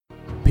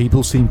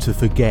People seem to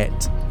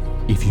forget,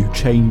 if you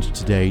change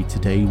today,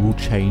 today will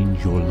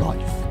change your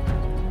life.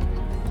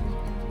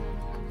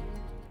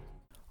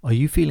 Are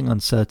you feeling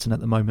uncertain at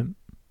the moment?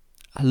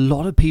 A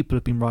lot of people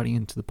have been writing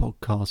into the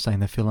podcast saying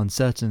they feel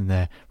uncertain in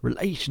their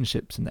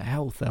relationships and their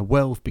health, their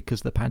wealth,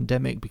 because of the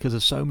pandemic, because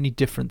of so many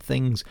different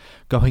things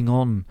going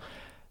on.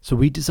 So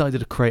we decided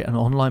to create an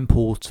online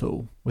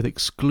portal with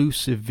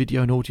exclusive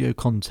video and audio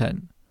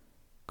content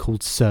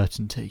called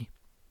Certainty.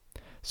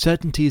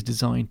 Certainty is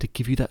designed to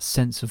give you that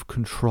sense of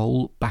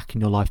control back in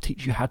your life,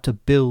 teach you how to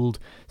build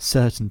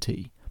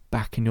certainty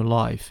back in your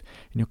life,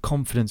 in your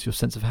confidence, your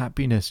sense of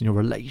happiness, in your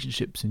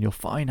relationships, in your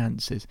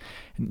finances,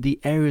 in the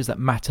areas that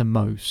matter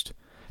most.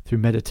 Through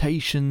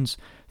meditations,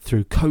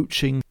 through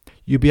coaching,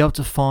 you'll be able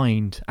to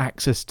find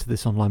access to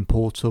this online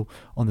portal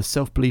on the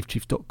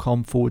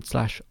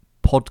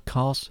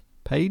selfbeliefchief.com/podcast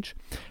page.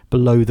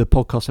 Below the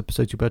podcast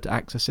episodes, you'll be able to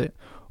access it.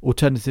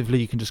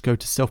 Alternatively, you can just go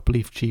to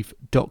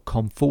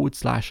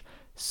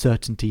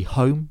selfbeliefchief.com/certainty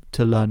home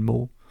to learn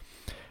more.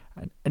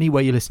 And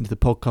anywhere you listen to the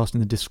podcast, in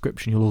the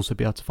description, you'll also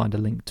be able to find a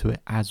link to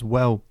it as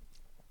well.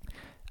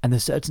 And the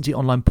Certainty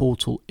online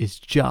portal is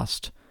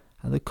just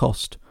at the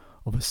cost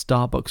of a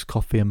Starbucks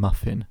coffee and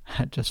muffin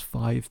at just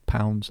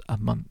 £5 a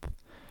month.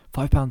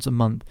 £5 a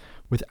month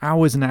with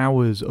hours and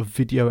hours of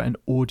video and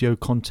audio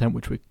content,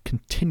 which we're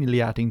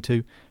continually adding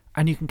to,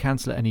 and you can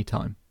cancel at any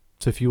time.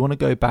 So if you want to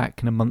go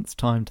back in a month's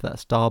time to that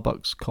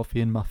Starbucks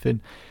coffee and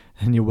muffin,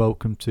 then you're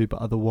welcome to. But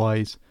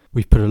otherwise,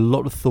 we've put a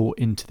lot of thought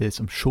into this.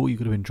 I'm sure you're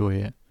going to enjoy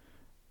it.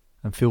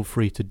 And feel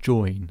free to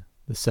join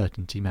the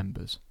Certainty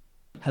members.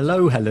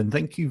 Hello, Helen.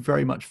 Thank you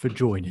very much for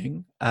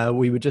joining.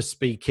 We were just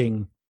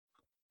speaking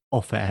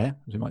off air,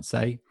 as we might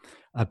say,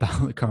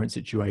 about the current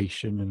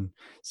situation and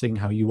seeing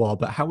how you are.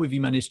 But how have you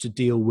managed to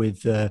deal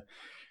with,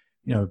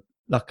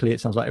 luckily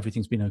it sounds like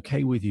everything's been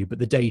okay with you, but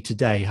the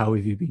day-to-day, how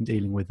have you been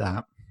dealing with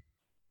that?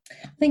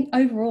 I think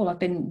overall I've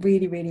been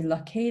really, really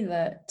lucky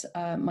that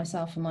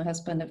myself and my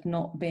husband have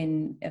not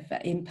been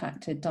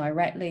impacted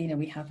directly.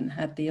 We haven't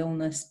had the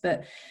illness,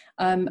 but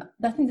I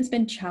think there's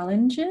been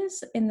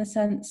challenges in the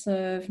sense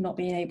of not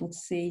being able to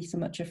see so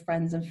much of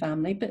friends and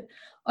family. But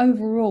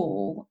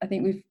overall, I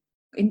think we've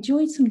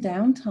enjoyed some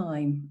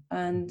downtime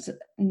and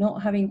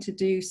not having to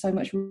do so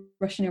much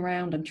rushing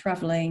around and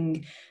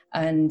traveling,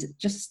 and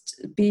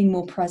just being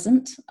more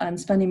present and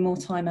spending more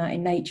time out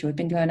in nature. We've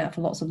been going out for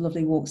lots of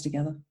lovely walks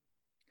together.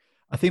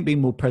 I think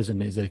being more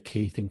present is a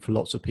key thing for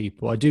lots of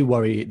people. I do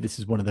worry this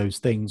is one of those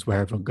things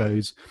where everyone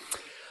goes,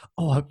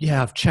 oh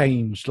yeah, I've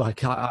changed.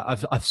 Like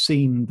I've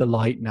seen the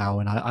light now,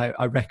 and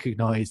I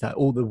recognize that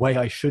all the way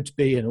I should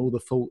be and all the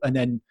fault. And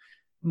then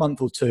a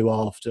month or two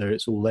after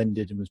it's all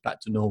ended and was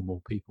back to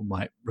normal, people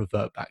might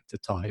revert back to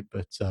type.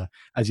 But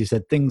as you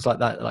said, things like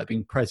that, like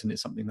being present,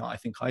 is something that I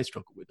think I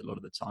struggle with a lot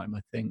of the time.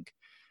 I think,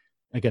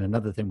 again,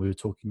 another thing we were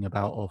talking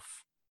about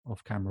off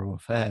camera,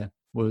 off air,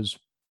 was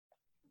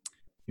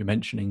you're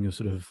mentioning your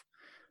sort of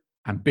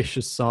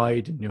ambitious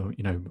side, and you're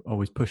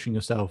always pushing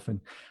yourself.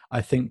 And I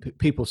think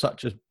people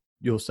such as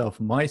yourself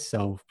and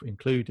myself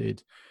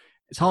included,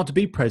 it's hard to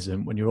be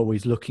present when you're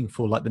always looking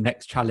for like the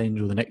next challenge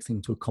or the next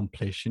thing to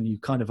accomplish, and you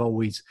kind of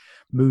always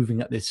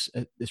moving at this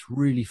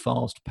really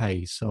fast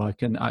pace. So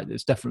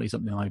it's definitely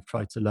something I've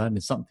tried to learn.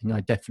 It's something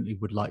I definitely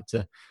would like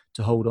to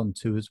hold on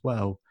to as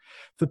well.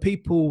 For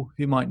people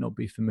who might not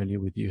be familiar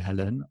with you,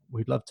 Helen,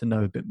 we'd love to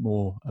know a bit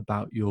more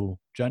about your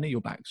journey,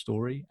 your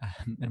backstory,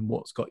 and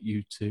what's got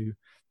you to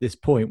this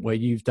point where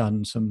you've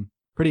done some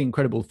pretty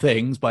incredible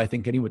things by, I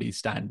think, anybody's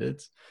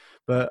standards.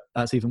 But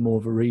that's even more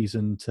of a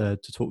reason to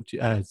talk to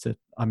you.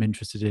 I'm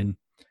interested in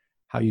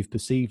how you've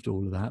perceived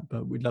all of that,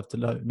 but we'd love to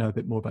know a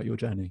bit more about your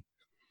journey.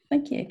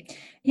 Thank you.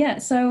 Yeah,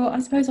 so I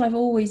suppose I've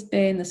always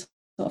been the sort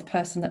of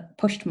person that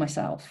pushed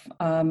myself,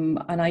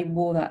 and I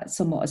wore that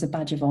somewhat as a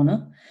badge of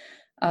honour.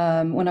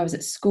 When I was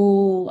at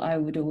school, I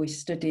would always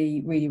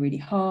study really, really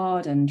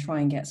hard and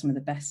try and get some of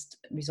the best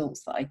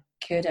results that I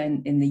could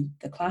in the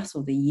class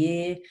or the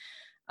year.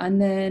 And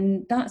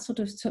then that sort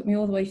of took me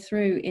all the way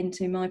through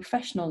into my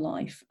professional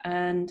life.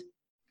 And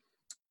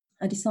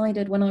I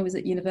decided when I was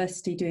at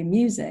university doing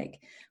music,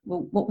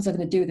 well, what was I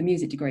going to do with a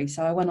music degree?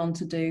 So I went on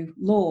to do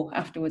law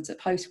afterwards at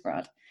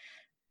postgrad.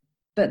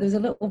 But there was a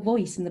little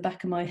voice in the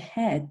back of my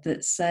head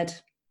that said,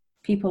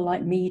 people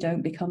like me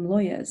don't become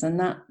lawyers. And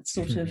that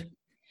sort of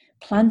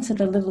planted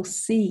a little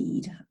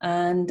seed.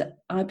 And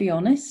I'll be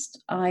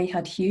honest, I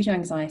had huge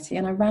anxiety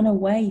and I ran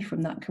away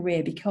from that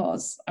career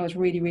because I was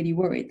really, really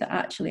worried that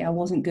actually I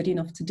wasn't good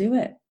enough to do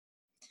it.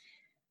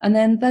 And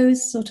then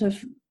those sort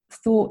of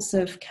thoughts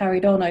have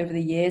carried on over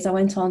the years. I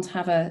went on to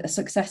have a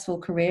successful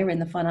career in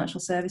the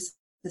financial services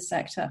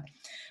sector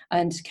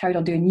and carried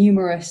on doing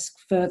numerous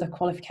further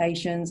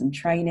qualifications and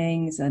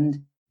trainings,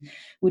 and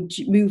would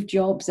move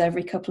jobs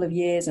every couple of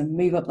years and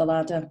move up the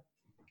ladder.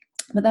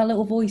 But that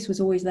little voice was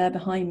always there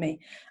behind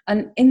me.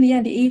 And in the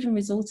end, it even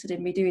resulted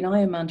in me doing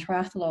Ironman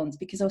triathlons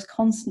because I was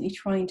constantly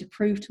trying to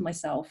prove to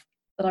myself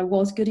that I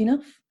was good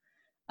enough.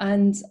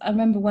 And I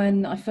remember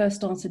when I first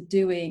started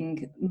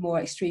doing more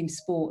extreme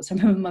sports, I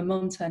remember my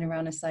mum turning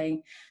around and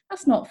saying,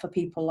 "That's not for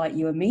people like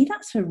you and me,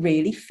 that's for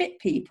really fit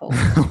people."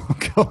 Oh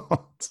God.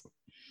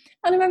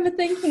 And I remember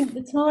thinking at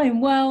the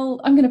time,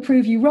 well, I'm going to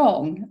prove you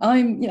wrong.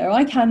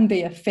 I can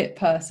be a fit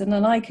person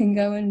and I can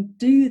go and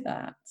do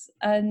that.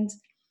 And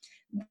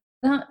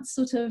that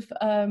sort of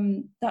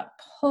that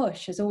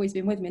push has always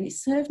been with me, and it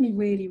served me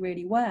really,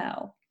 really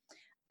well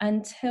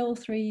until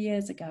 3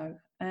 years ago.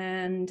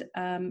 And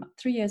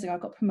 3 years ago, I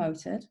got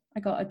promoted. I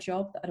got a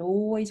job that I'd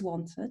always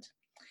wanted,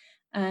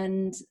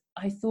 and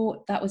I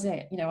thought that was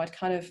it.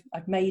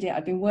 I'd made it.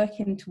 I'd been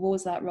working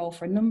towards that role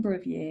for a number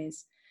of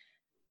years,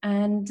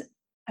 and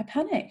I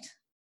panicked.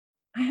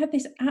 I had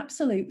this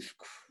absolute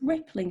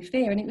crippling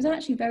fear, and it was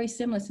actually very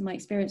similar to my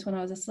experience when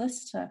I was a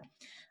solicitor.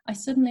 I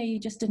suddenly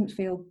just didn't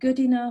feel good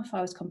enough.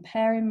 I was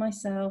comparing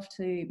myself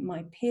to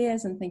my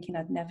peers and thinking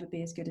I'd never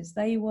be as good as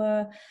they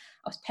were.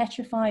 I was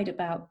petrified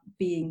about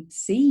being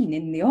seen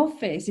in the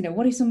office.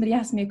 What if somebody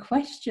asked me a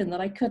question that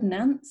I couldn't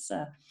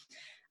answer?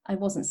 I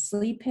wasn't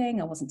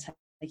sleeping. I wasn't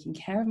taking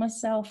care of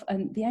myself.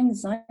 And the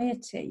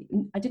anxiety,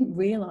 I didn't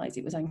realize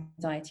it was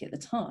anxiety at the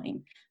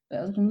time, but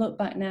I can look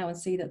back now and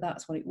see that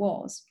that's what it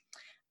was.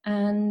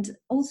 And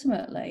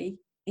ultimately,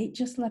 it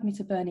just led me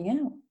to burning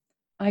out.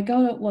 I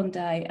got up one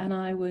day and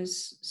I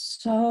was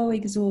so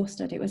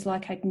exhausted. It was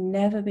like I'd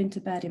never been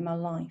to bed in my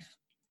life.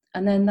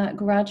 And then that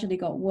gradually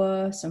got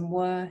worse and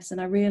worse.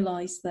 And I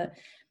realized that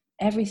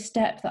every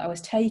step that I was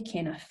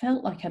taking, I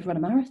felt like I'd run a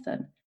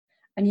marathon.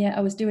 And yet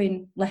I was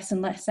doing less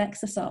and less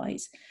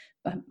exercise.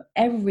 But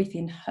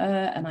everything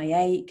hurt and I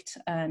ached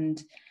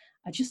and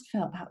I just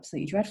felt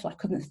absolutely dreadful. I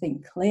couldn't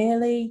think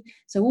clearly.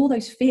 So all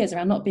those fears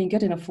around not being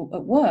good enough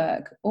at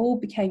work all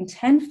became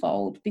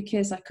tenfold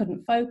because I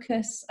couldn't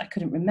focus. I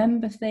couldn't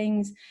remember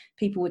things.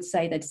 People would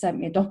say they'd sent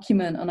me a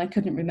document and I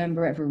couldn't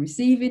remember ever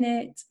receiving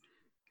it.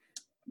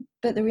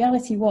 But the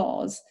reality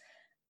was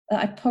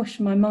that I pushed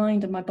my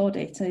mind and my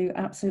body to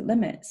absolute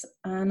limits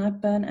and I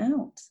burnt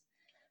out.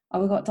 I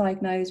got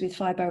diagnosed with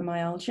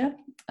fibromyalgia.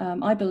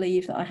 I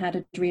believe that I had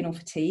adrenal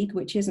fatigue,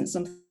 which isn't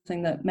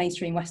something that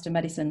mainstream Western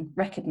medicine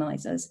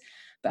recognises.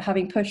 But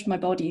having pushed my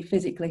body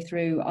physically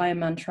through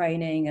Ironman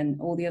training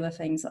and all the other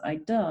things that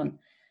I'd done,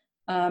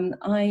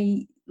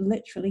 I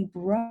literally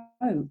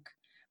broke.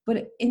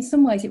 But in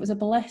some ways, it was a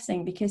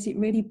blessing because it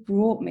really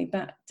brought me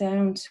back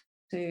down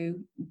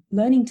to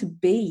learning to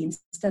be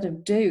instead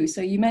of do. So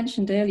you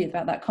mentioned earlier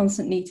about that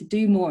constant need to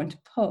do more and to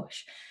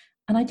push.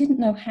 And I didn't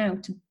know how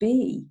to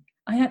be.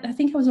 I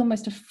think I was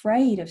almost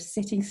afraid of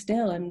sitting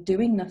still and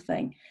doing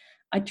nothing.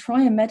 I'd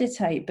try and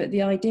meditate, but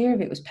the idea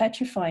of it was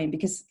petrifying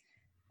because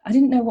I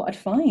didn't know what I'd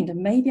find.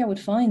 And maybe I would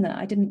find that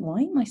I didn't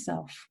like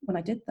myself when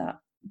I did that.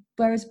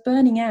 Whereas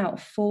burning out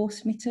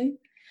forced me to.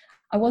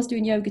 I was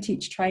doing yoga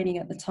teacher training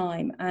at the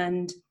time,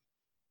 and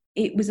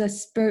it was a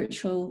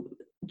spiritual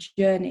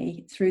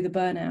journey through the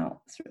burnout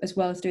as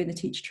well as doing the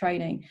teacher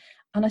training.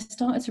 And I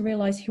started to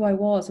realize who I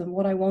was and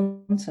what I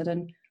wanted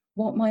and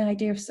what my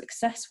idea of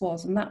success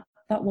was. And that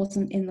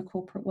wasn't in the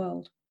corporate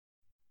world.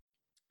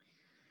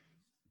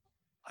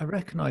 I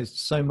recognized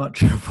so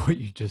much of what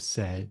you just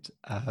said.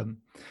 I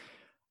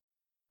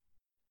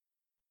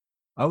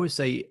always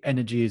say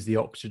energy is the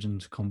oxygen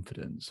to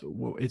confidence.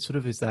 Well, it sort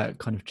of is that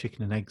kind of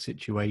chicken and egg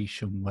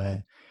situation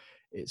where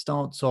it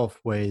starts off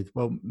with,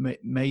 well,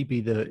 maybe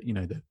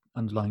the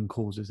underlying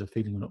causes of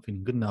feeling or not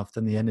feeling good enough,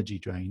 then the energy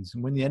drains.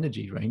 And when the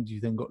energy drains,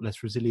 you then got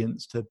less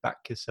resilience to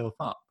back yourself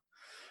up,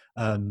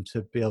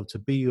 to be able to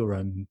be your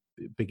own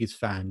biggest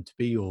fan, to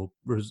be your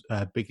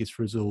biggest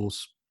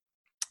resource.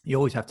 You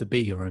always have to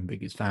be your own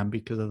biggest fan,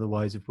 because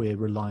otherwise, if we're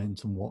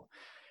reliant on what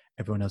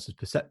everyone else's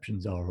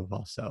perceptions are of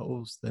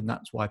ourselves, then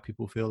that's why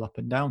people feel up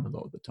and down a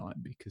lot of the time,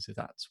 because if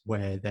that's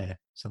where their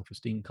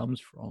self-esteem comes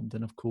from,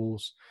 then of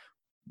course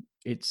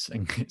it's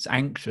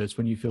anxious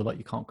when you feel like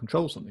you can't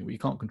control something. Well, you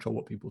can't control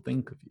what people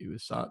think of you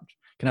as such.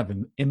 You can have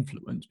an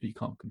influence, but you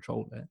can't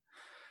control it.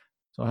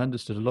 So I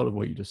understood a lot of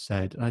what you just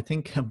said. And I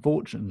think,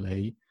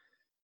 unfortunately,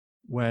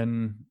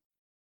 when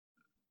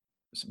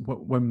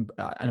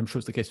and I'm sure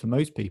it's the case for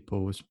most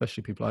people,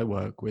 especially people I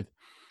work with,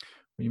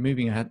 when you're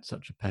moving at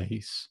such a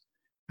pace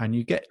and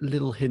you get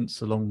little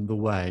hints along the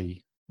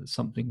way that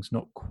something's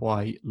not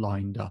quite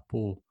lined up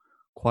or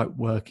quite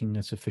working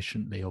as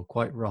efficiently or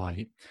quite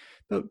right,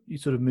 but you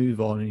sort of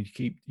move on and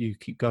you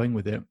keep going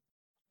with it.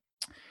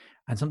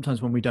 And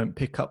sometimes when we don't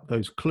pick up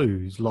those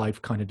clues, life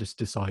kind of just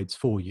decides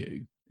for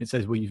you. It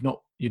says, well,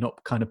 you're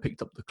not kind of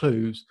picked up the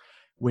clues.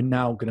 We're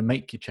now going to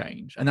make you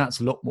change. And that's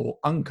a lot more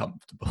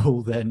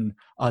uncomfortable than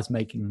us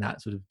making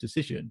that sort of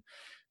decision.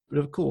 But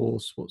of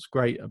course, what's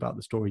great about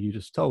the story you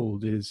just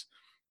told is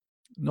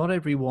not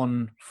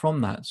everyone from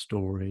that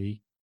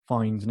story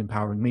finds an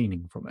empowering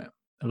meaning from it.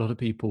 A lot of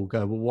people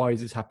go, well, why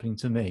is this happening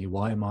to me?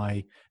 Why am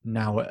I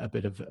now at a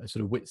bit of a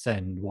sort of wit's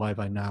end? Why have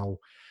I now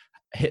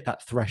hit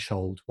that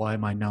threshold? Why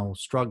am I now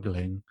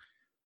struggling?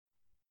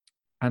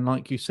 And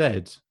like you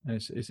said,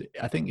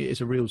 I think it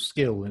is a real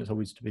skill, and it's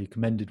always to be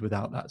commended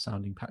without that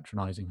sounding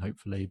patronizing,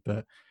 hopefully.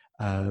 But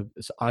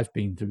So I've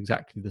been through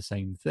exactly the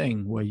same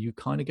thing, where you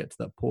kind of get to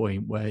that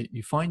point where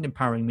you find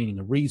empowering meaning,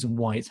 a reason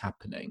why it's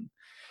happening.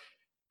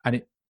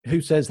 And who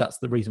says that's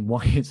the reason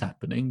why it's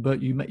happening?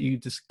 But you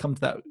just come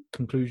to that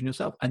conclusion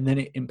yourself, and then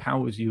it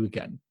empowers you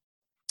again,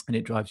 and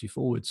it drives you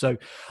forward. So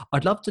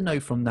I'd love to know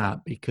from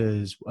that,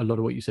 because a lot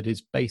of what you said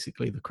is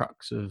basically the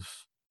crux of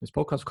this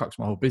podcast, the crux of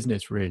my whole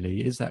business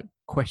really, is that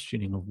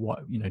questioning of what,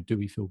 do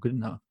we feel good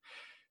enough?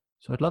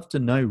 So I'd love to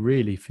know,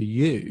 really, for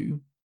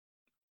you,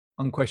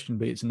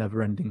 unquestionably, it's a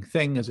never ending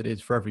thing, as it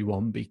is for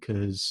everyone,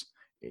 because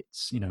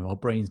it's, our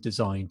brain's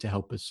designed to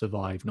help us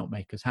survive, not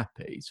make us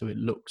happy. So it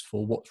looks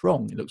for what's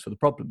wrong, it looks for the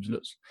problems, it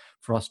looks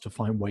for us to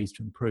find ways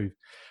to improve.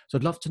 So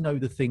I'd love to know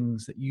the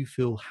things that you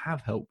feel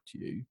have helped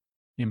you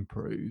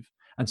improve,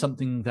 and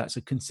something that's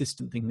a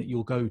consistent thing that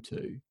you'll go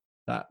to,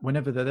 that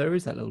whenever there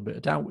is that little bit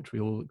of doubt, which we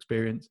all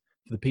experience,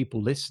 for the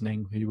people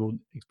listening who will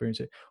experience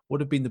it,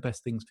 what have been the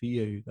best things for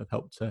you that have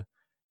helped to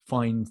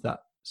find that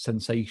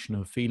sensation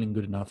of feeling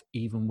good enough,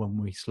 even when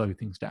we slow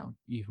things down,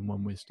 even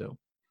when we're still?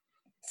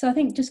 So I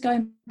think, just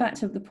going back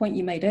to the point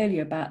you made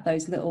earlier about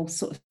those little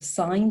sort of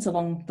signs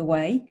along the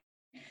way,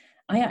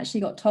 I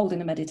actually got told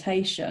in a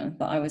meditation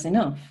that I was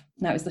enough.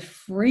 Now, it was the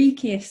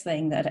freakiest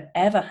thing that had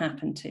ever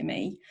happened to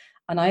me.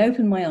 And I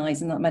opened my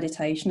eyes in that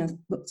meditation and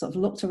sort of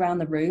looked around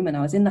the room, and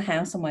I was in the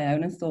house on my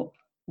own and thought,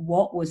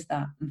 what was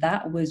that?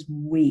 That was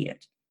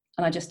weird.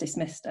 And I just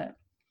dismissed it.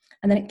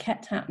 And then it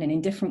kept happening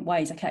in different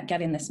ways. I kept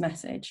getting this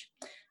message,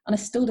 and I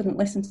still didn't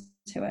listen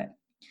to it.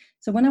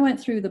 So when I went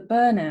through the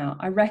burnout,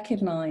 I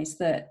recognized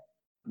that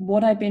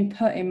what I'd been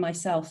putting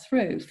myself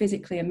through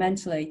physically and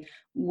mentally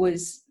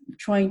was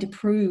trying to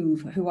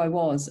prove who I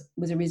was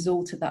a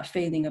result of that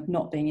feeling of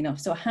not being enough.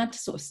 So I had to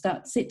sort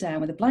of sit down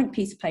with a blank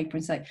piece of paper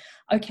and say,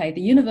 okay,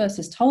 the universe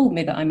has told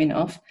me that I'm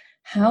enough.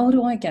 How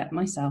do I get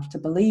myself to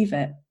believe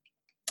it?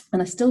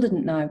 And I still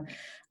didn't know.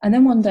 And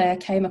then one day I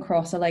came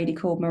across a lady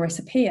called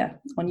Marissa Peer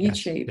on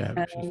YouTube.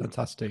 Yeah, she's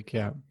fantastic.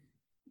 Yeah.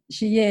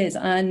 She is.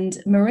 And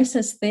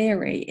Marissa's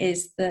theory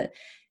is that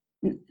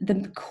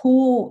the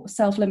core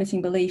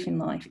self-limiting belief in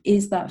life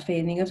is that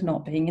feeling of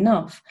not being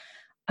enough.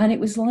 And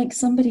it was like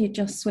somebody had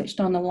just switched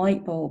on a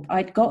light bulb.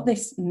 I'd got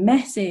this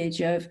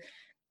message of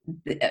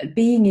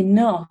being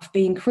enough,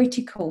 being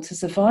critical to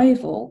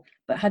survival,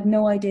 but had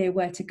no idea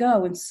where to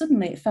go. And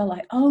suddenly it felt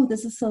like, oh,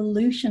 there's a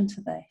solution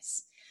to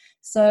this.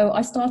 So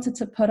I started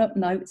to put up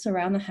notes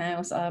around the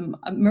house.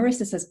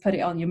 Marissa says, put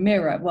it on your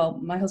mirror. Well,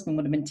 my husband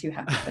would have been too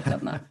happy if I'd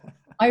done that.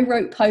 I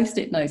wrote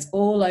Post-it notes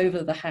all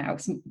over the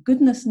house.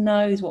 Goodness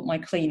knows what my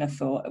cleaner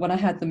thought when I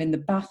had them in the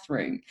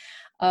bathroom,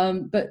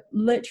 but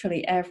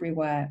literally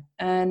everywhere.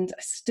 And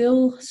I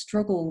still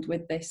struggled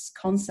with this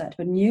concept,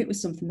 but knew it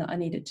was something that I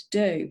needed to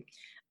do.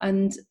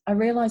 And I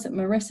realized that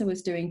Marissa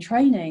was doing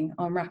training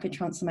on rapid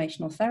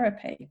transformational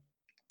therapy.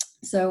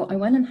 So I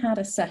went and had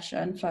a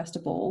session, first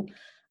of all,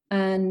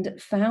 and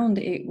found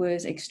it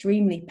was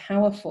extremely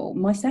powerful.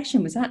 My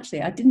session was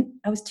actually, I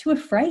was too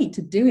afraid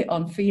to do it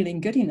on feeling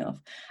good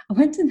enough. I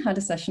went and had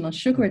a session on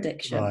sugar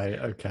addiction. Right,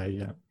 okay,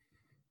 yeah.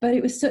 But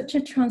it was such a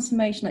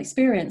transformational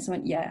experience. I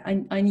went, yeah,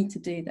 I need to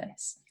do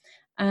this.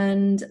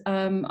 And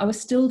I was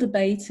still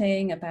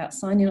debating about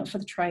signing up for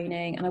the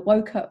training. And I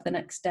woke up the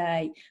next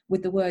day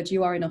with the words,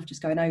 "You are enough,"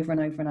 just going over and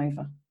over and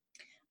over.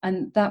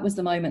 And that was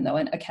the moment that I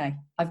went, okay,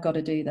 I've got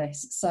to do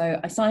this. So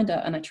I signed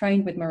up and I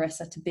trained with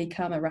Marissa to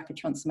become a rapid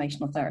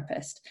transformational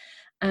therapist.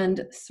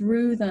 And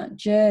through that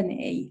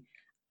journey,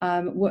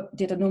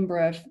 did a number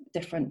of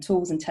different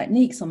tools and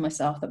techniques on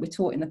myself that were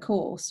taught in the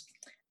course,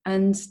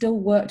 and still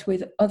worked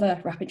with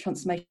other rapid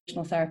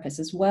transformational therapists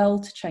as well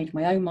to change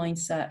my own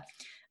mindset.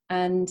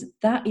 And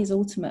that is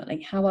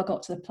ultimately how I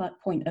got to the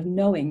point of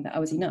knowing that I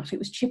was enough. It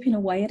was chipping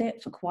away at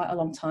it for quite a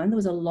long time. There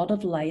was a lot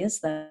of layers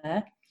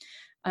there.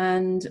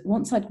 And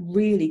once I'd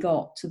really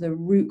got to the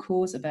root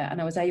cause of it,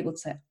 and I was able to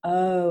say,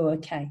 oh,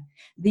 okay,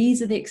 these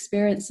are the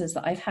experiences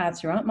that I've had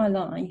throughout my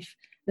life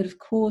that have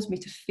caused me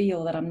to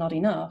feel that I'm not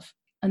enough.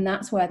 And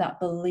that's where that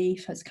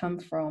belief has come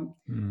from.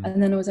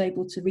 And then I was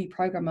able to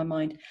reprogram my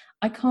mind.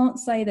 I can't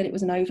say that it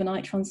was an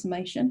overnight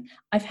transformation.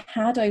 I've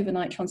had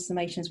overnight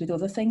transformations with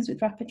other things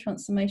with rapid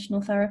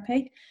transformational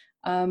therapy.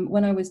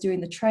 When I was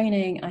doing the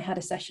training, I had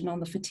a session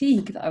on the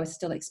fatigue that I was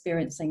still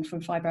experiencing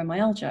from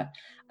fibromyalgia.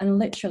 And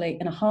literally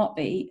in a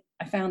heartbeat,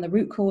 I found the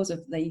root cause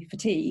of the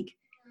fatigue,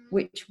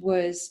 which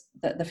was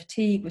that the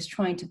fatigue was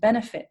trying to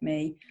benefit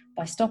me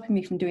by stopping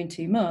me from doing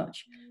too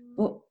much.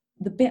 But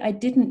the bit I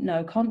didn't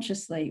know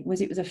consciously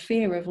was it was a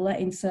fear of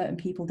letting certain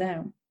people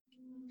down.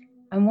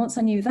 And once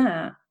I knew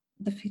that,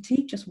 the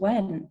fatigue just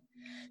went.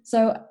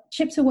 So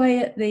chipped away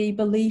at the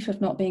belief of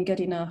not being good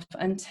enough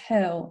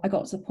until I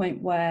got to the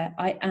point where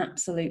I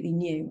absolutely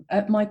knew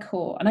at my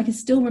core. And I can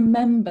still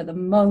remember the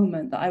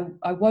moment that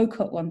I woke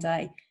up one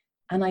day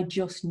and I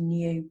just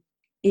knew.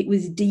 It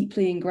was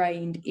deeply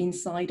ingrained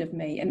inside of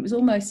me. And it was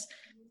almost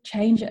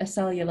change at a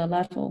cellular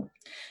level.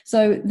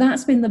 So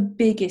that's been the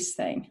biggest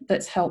thing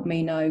that's helped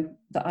me know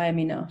that I am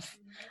enough.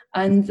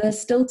 And there's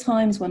still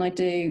times when I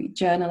do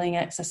journaling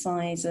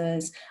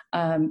exercises,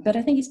 but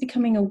I think it's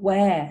becoming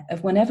aware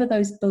of whenever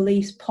those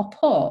beliefs pop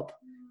up,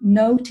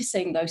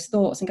 noticing those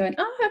thoughts and going,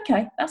 oh,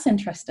 okay, that's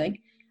interesting.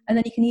 And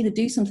then you can either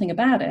do something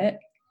about it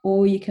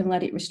or you can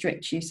let it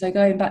restrict you. So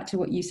going back to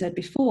what you said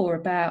before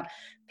about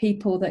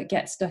people that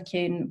get stuck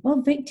in,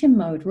 well, victim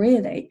mode,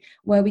 really,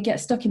 where we get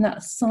stuck in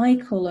that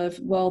cycle of,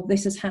 well,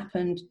 this has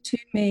happened to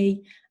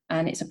me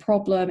and it's a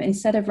problem,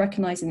 instead of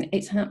recognizing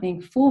it's happening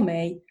for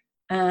me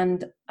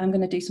and I'm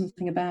going to do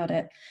something about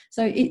it.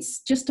 So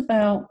it's just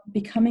about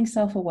becoming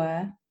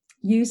self-aware,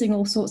 using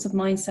all sorts of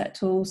mindset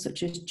tools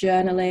such as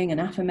journaling and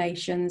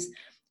affirmations.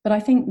 But I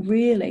think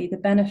really the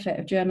benefit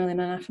of journaling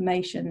and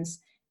affirmations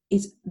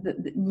is that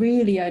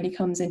really only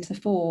comes into the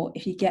fore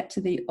if you get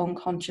to the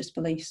unconscious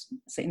beliefs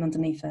sitting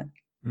underneath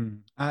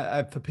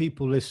it. For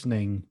people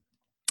listening,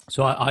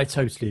 so I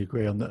totally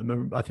agree on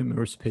that. I think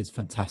Marissa Peer is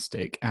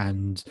fantastic,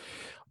 and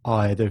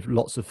there's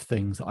lots of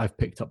things that I've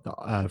picked up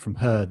from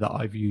her that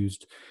I've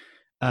used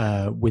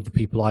with the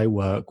people I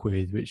work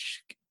with,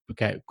 which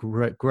get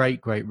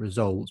great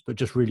results, but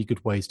just really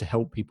good ways to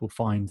help people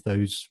find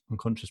those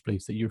unconscious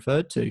beliefs that you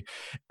referred to.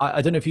 I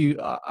don't know if you,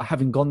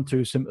 having gone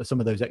through some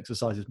of those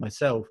exercises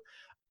myself,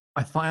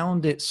 I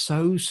found it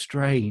so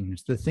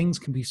strange. The things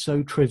can be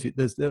so trivial.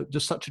 There's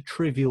just such a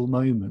trivial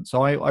moment.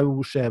 So I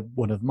will share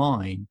one of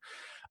mine.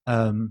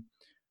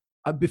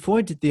 Before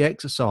I did the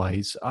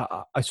exercise,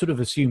 I sort of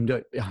assumed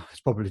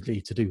it's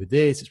probably to do with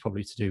this. It's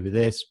probably to do with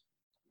this.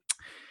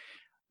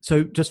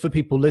 So just for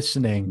people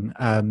listening,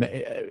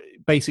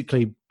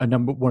 basically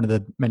one of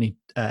the many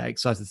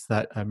exercises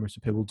that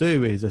Marissa Peer will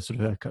do is a sort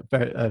of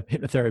a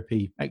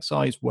hypnotherapy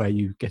exercise where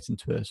you get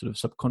into a sort of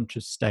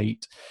subconscious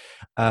state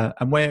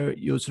and where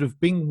you're sort of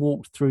being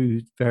walked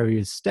through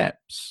various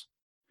steps.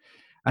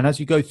 And as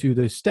you go through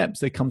those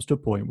steps, there comes to a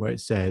point where it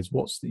says,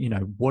 what's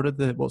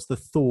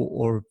the thought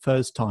or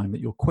first time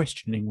that you're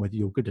questioning whether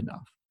you're good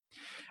enough?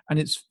 And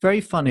it's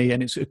very funny,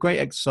 and it's a great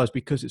exercise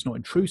because it's not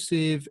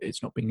intrusive,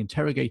 it's not being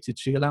interrogated.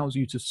 She allows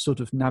you to sort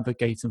of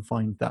navigate and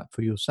find that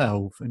for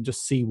yourself and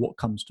just see what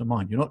comes to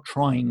mind. You're not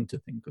trying to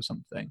think of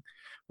something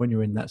when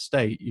you're in that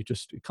state.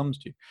 It comes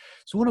to you.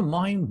 So one of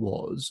mine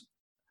was,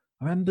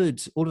 I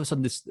remembered all of a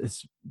sudden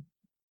this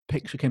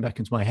picture came back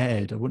into my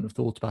head. I wouldn't have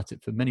thought about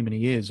it for many, many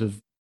years,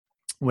 of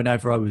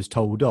whenever I was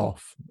told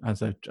off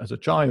as a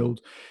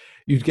child.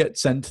 You'd get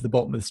sent to the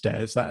bottom of the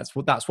stairs. That's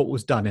what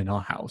was done in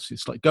our house.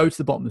 It's like, go to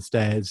the bottom of the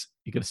stairs.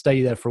 You're going to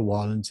stay there for a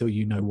while until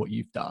you know what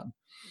you've done.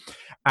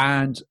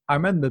 And I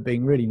remember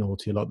being really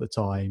naughty a lot of the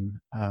time.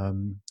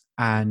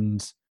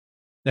 And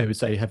they would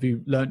say, have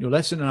you learned your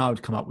lesson? And I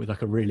would come up with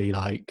like a really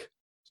like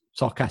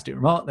sarcastic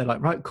remark. They're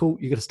like, right, cool.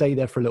 You're going to stay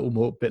there for a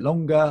little bit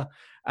longer.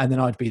 And then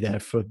I'd be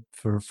there for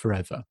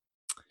forever.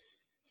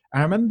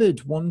 And I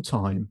remembered one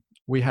time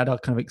we had our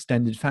kind of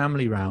extended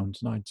family round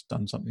and I'd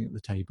done something at the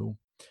table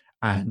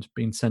and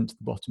been sent to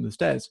the bottom of the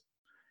stairs.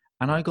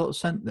 And I got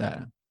sent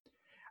there.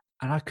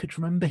 And I could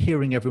remember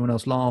hearing everyone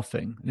else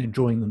laughing and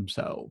enjoying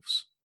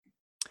themselves.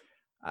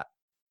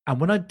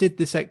 And when I did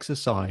this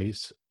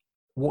exercise,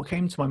 what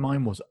came to my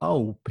mind was,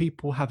 oh,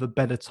 people have a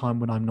better time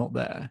when I'm not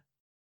there.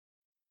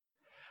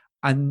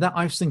 And that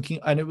I was thinking,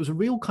 and it was a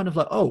real kind of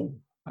like, oh,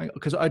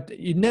 because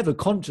you never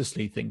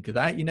consciously think of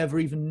that. You never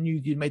even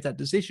knew you'd made that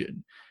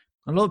decision.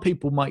 A lot of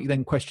people might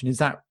then question,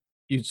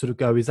 you'd sort of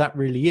go, is that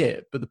really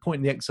it? But the point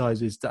of the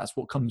exercise is that's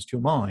what comes to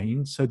your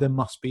mind. So there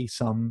must be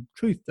some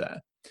truth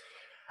there.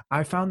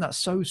 I found that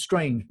so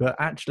strange, but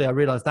actually I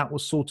realized that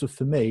was sort of,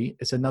 for me,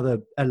 it's another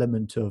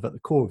element of at the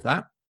core of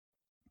that,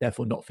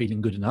 therefore not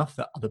feeling good enough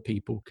that other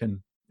people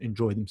can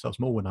enjoy themselves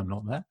more when I'm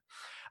not there,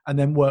 and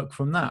then work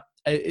from that.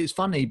 It's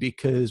funny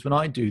because when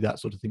I do that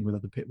sort of thing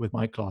with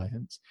my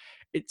clients,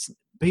 it's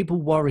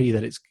people worry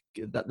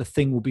that the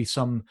thing will be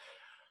some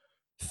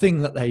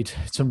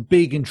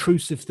big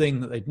intrusive thing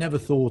that they'd never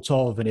thought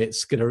of, and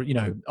it's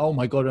gonna, oh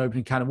my God,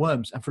 opening a can of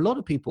worms. And for a lot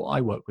of people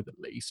I work with, at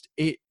least,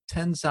 it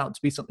turns out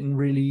to be something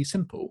really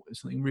simple.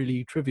 It's something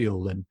really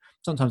trivial, and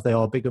sometimes they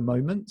are bigger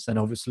moments. And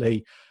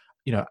obviously,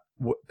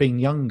 being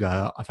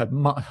younger, I've had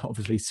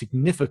obviously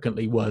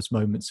significantly worse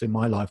moments in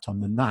my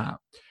lifetime than that.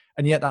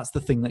 And yet that's the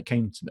thing that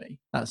came to me.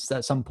 That's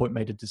at some point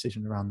made a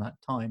decision around that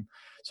time.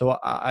 So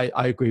I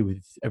agree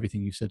with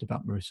everything you said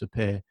about Marissa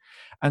Peer.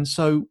 And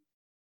so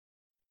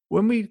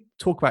when we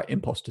talk about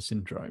imposter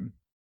syndrome,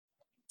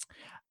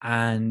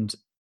 and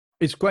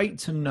it's great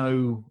to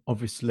know,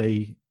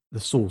 obviously, the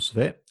source of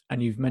it.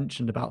 And you've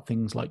mentioned about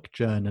things like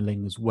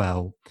journaling as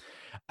well,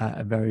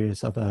 and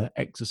various other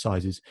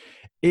exercises.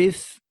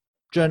 If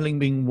journaling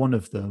being one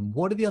of them,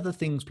 what are the other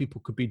things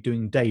people could be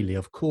doing daily?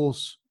 Of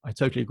course, I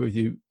totally agree with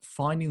you.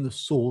 Finding the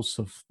source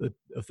of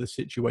the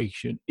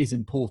situation is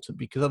important,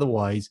 because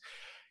otherwise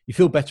you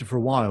feel better for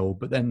a while,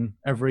 but then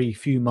every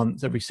few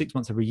months, every 6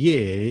 months, every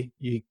year,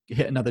 you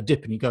hit another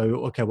dip and you go,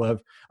 okay, well,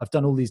 I've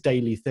done all these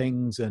daily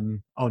things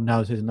and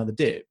now there's another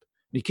dip.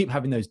 And you keep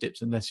having those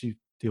dips unless you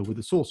deal with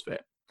the source of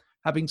it.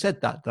 Having said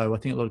that, though, I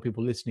think a lot of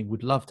people listening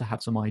would love to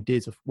have some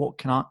ideas of what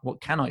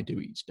can I do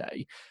each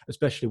day,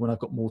 especially when I've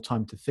got more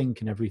time to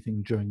think and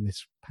everything during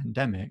this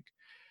pandemic.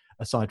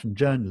 Aside from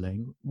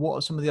journaling, what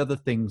are some of the other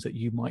things that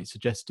you might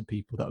suggest to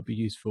people that would be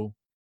useful?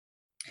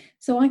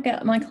 So I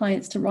get my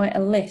clients to write a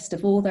list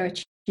of all their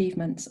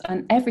achievements,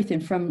 and everything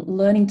from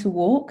learning to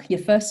walk, your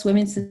first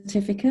swimming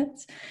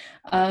certificate,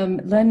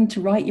 learning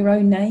to write your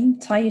own name,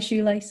 tie your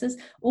shoelaces,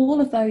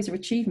 all of those are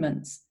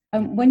achievements.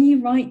 And when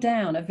you write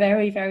down a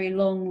very, very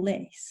long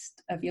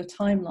list of your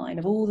timeline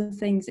of all the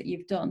things that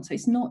you've done, so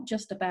it's not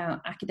just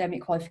about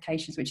academic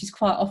qualifications, which is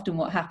quite often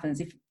what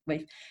happens. If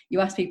you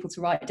ask people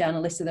to write down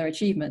a list of their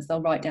achievements,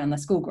 they'll write down their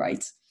school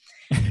grades.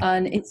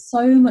 And it's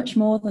so much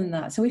more than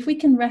that. So if we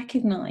can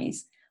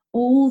recognize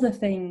all the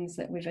things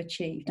that we've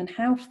achieved and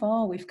how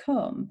far we've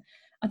come,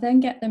 I then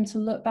get them to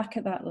look back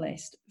at that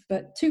list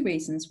for two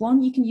reasons.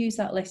 One, you can use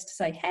that list to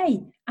say, hey,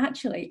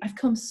 actually, I've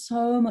come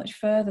so much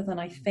further than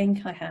I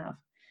think I have.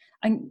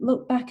 And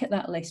look back at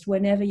that list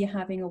whenever you're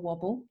having a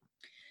wobble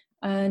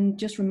and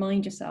just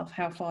remind yourself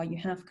how far you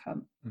have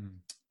come. And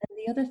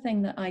the other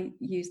thing that I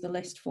use the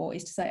list for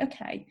is to say,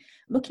 okay,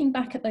 looking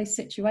back at those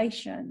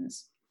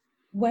situations,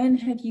 when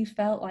have you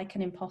felt like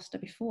an imposter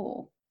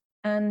before?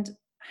 And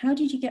how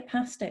did you get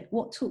past it?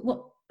 What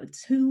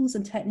tools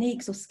and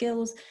techniques or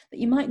skills that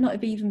you might not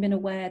have even been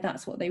aware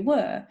that's what they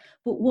were,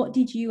 but what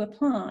did you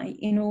apply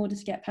in order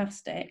to get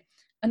past it?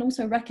 And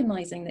also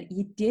recognizing that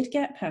you did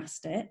get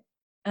past it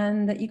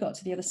and that you got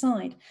to the other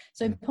side.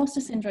 So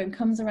imposter syndrome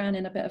comes around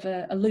in a bit of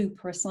a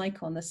loop or a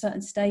cycle, and there's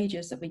certain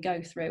stages that we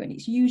go through, and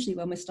it's usually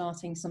when we're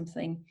starting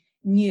something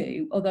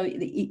new, although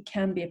it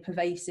can be a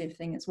pervasive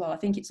thing as well. I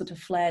think it sort of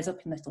flares up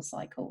in little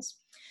cycles.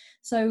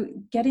 So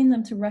getting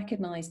them to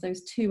recognize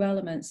those two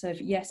elements of,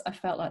 yes, I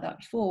felt like that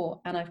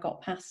before and I've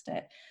got past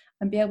it,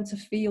 and be able to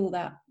feel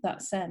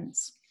that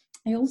sense.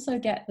 I also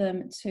get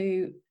them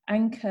to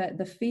anchor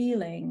the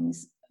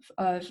feelings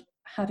of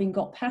having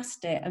got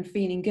past it and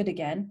feeling good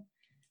again,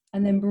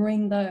 and then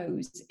bring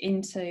those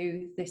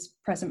into this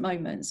present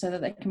moment so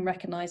that they can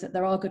recognize that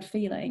there are good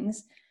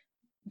feelings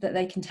that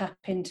they can tap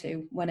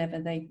into whenever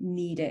they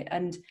need it,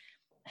 and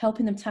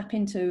helping them tap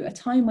into a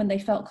time when they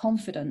felt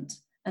confident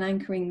and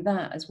anchoring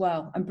that as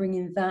well and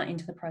bringing that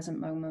into the present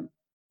moment.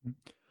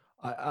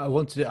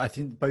 I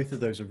think both of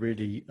those are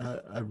really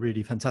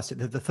fantastic.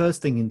 The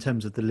first thing in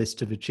terms of the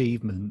list of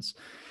achievements,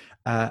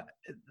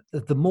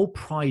 the more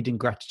pride and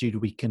gratitude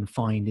we can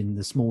find in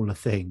the smaller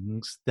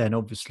things, then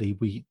obviously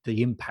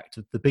the impact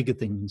of the bigger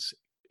things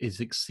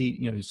is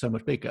so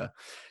much bigger.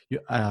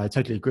 I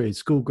totally agree.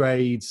 School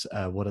grades,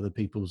 what other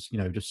people's,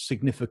 just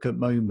significant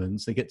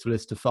moments, they get to a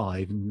list of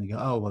 5 and they go,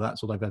 oh, well,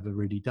 that's all I've ever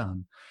really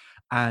done.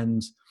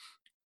 And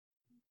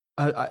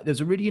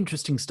there's a really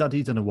interesting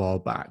study done a while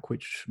back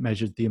which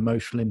measured the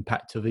emotional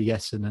impact of a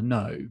yes and a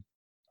no. And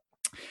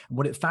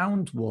what it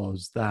found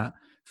was that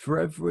for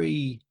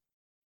every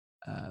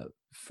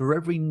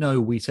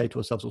no we say to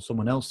ourselves or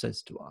someone else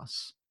says to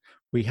us,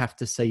 we have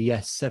to say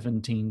yes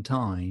 17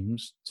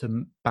 times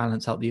to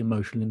balance out the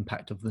emotional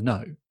impact of the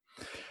no.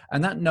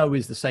 And that no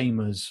is the same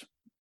as,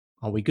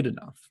 are we good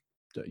enough?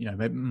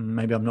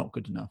 Maybe I'm not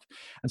good enough.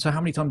 And so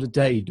how many times a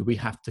day do we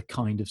have to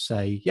kind of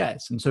say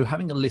yes? And so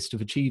having a list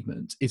of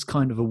achievements is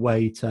kind of a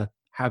way to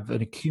have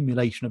an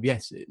accumulation of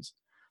yeses.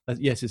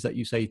 Yeses that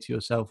you say to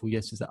yourself, or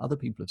yeses that other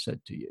people have said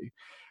to you.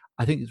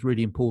 I think it's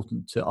really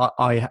important to,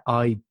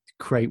 I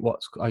create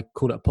I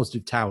call it a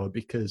positive tower,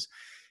 because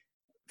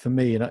for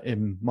me,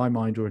 in my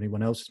mind or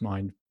anyone else's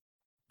mind,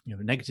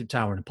 a negative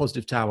tower and a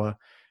positive tower,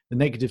 the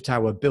negative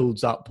tower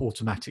builds up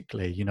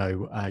automatically. You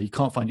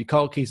can't find your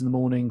car keys in the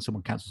morning,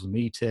 someone cancels a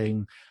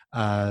meeting,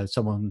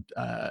 someone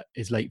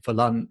is late for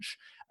lunch,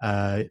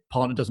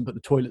 partner doesn't put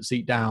the toilet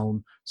seat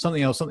down,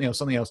 something else. And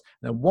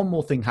then one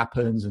more thing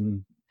happens,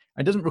 and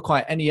it doesn't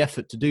require any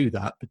effort to do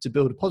that, but to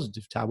build a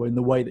positive tower in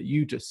the way that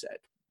you just said,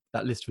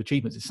 that list of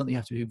achievements is something you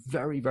have to be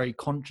very, very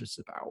conscious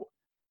about.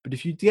 But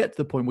if you get to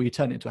the point where you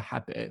turn it into a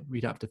habit, where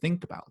you don't have to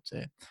think about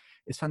it,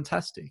 it's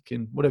fantastic.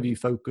 And whatever you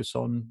focus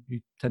on, you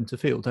tend to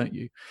feel, don't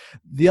you?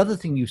 The other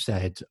thing you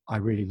said I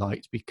really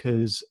liked,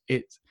 because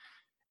it's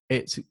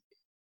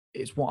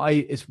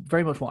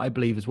very much what I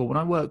believe as well. When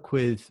I work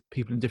with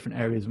people in different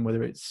areas, and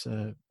whether it's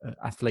an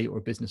athlete or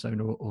a business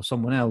owner or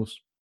someone else,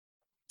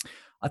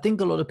 I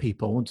think a lot of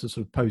people, I want to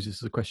sort of pose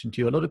this as a question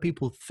to you, a lot of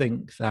people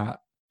think that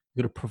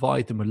you're going to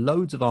provide them with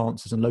loads of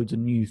answers and loads of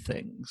new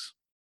things.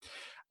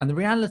 And the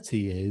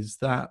reality is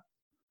that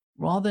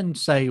rather than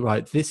say,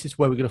 right, this is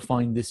where we're going to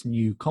find this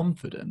new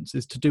confidence,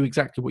 is to do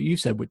exactly what you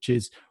said, which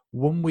is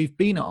when we've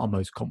been at our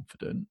most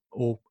confident,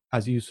 or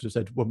as you sort of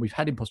said, when we've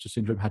had imposter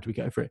syndrome, how do we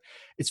get over it?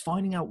 It's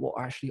finding out what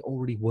actually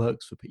already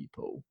works for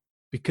people,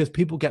 because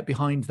people get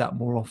behind that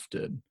more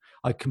often.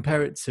 I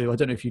compare it to, I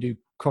don't know if you do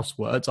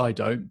crosswords, I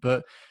don't,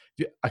 but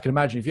I can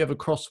imagine if you have a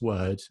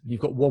crossword and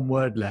you've got one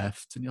word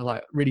left and you're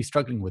like really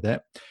struggling with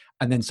it,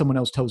 and then someone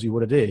else tells you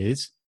what it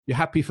is, you're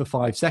happy for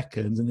 5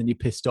 seconds and then you're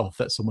pissed off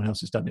that someone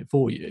else has done it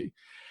for you.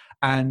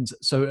 And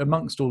so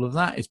amongst all of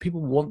that is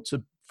people want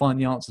to find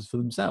the answers for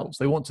themselves.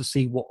 They want to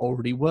see what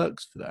already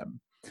works for them.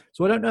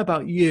 So I don't know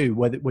about you,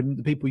 whether when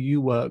the people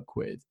you work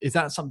with, is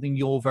that something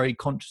you're very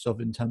conscious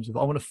of in terms of,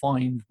 I want to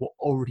find what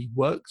already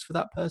works for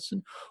that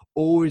person?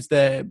 Or is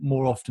there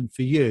more often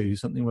for you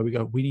something where we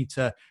go, we need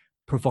to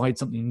provide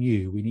something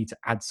new, we need to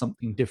add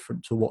something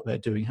different to what they're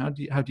doing? How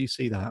do you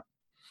see that?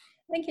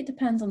 I think it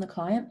depends on the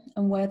client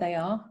and where they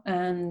are,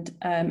 and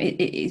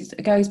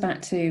it goes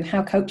back to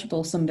how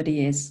coachable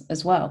somebody is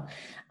as well.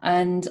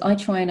 And I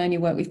try and only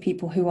work with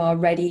people who are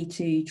ready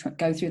to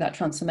go through that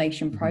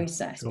transformation Mm-hmm.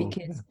 process, Sure,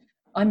 because yeah.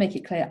 I make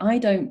it clear I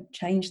don't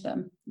change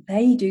them.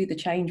 They do the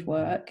change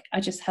work. I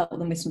just help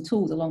them with some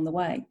tools along the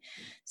way.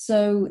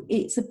 So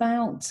it's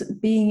about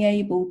being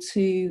able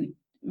to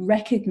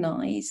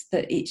recognize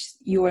that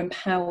you're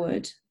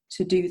empowered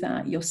to do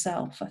that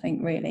yourself, I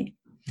think, really.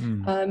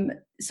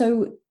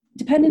 So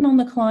depending on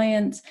the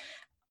client,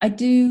 I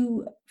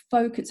do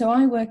focus. So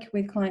I work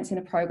with clients in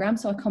a program.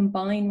 So I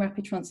combine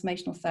rapid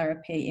transformational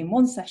therapy in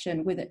one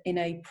session in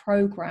a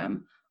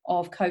program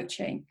of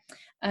coaching.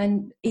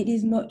 And it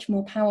is much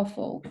more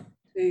powerful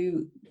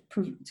to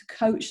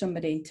coach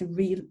somebody to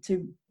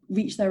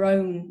reach their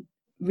own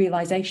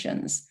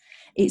realizations.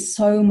 It's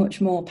so much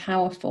more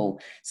powerful.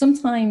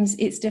 Sometimes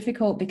it's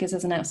difficult because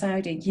as an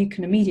outsider, you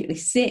can immediately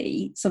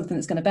see something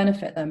that's going to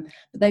benefit them,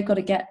 but they've got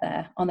to get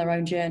there on their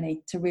own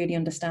journey to really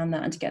understand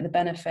that and to get the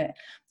benefit.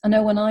 I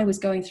know when I was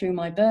going through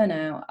my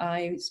burnout,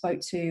 I spoke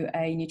to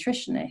a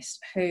nutritionist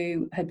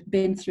who had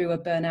been through a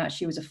burnout.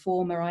 She was a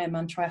former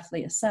Ironman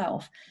triathlete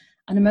herself.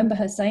 And I remember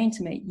her saying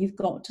to me, "You've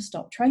got to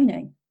stop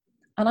training."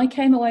 And I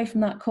came away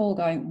from that call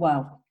going,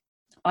 "Well,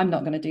 I'm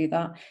not going to do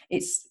that.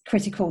 It's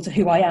critical to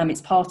who I am.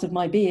 It's part of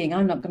my being.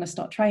 I'm not going to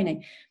stop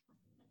training."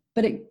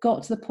 But it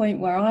got to the point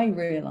where I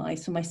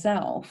realized for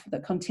myself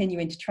that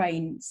continuing to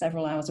train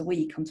several hours a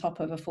week on top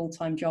of a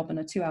full-time job and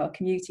a 2-hour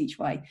commute each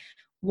way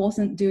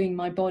wasn't doing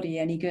my body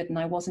any good, and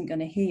I wasn't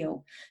going to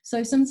heal.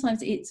 So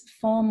sometimes it's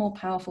far more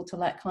powerful to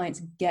let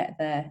clients get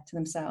there to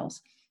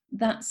themselves.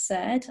 That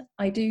said,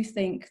 I do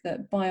think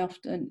that by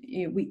often,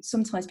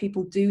 sometimes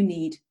people do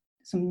need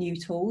some new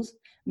tools.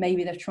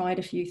 Maybe they've tried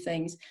a few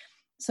things.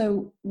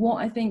 So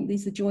what I think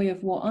is the joy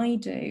of what I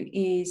do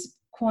is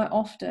quite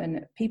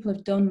often people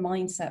have done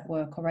mindset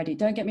work already.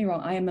 Don't get me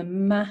wrong, I am a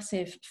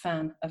massive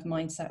fan of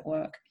mindset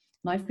work,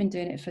 and I've been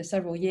doing it for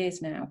several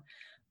years now.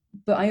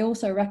 But I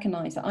also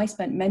recognize that I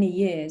spent many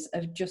years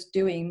of just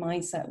doing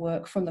mindset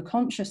work from the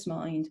conscious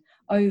mind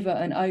over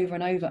and over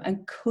and over,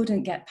 and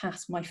couldn't get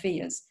past my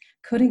fears,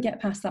 couldn't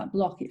get past that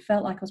block. It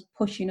felt like I was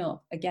pushing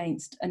up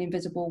against an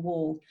invisible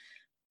wall.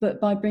 But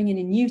by bringing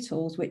in new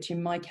tools, which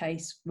in my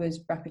case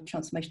was rapid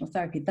transformational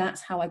therapy,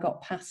 that's how I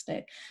got past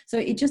it. So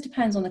it just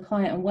depends on the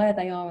client and where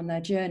they are on their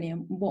journey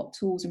and what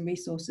tools and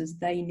resources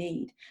they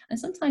need. And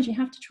sometimes you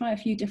have to try a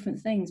few different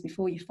things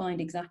before you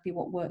find exactly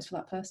what works for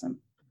that person.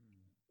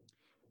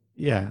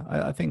 Yeah,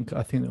 I think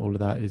all of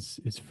that is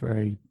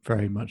very,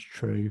 very much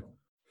true.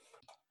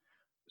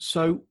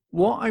 So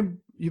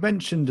you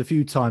mentioned a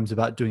few times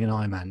about doing an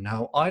Ironman.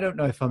 Now, I don't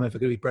know if I'm ever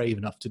going to be brave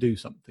enough to do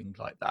something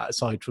like that,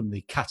 aside from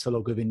the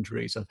catalogue of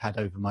injuries I've had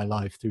over my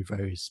life through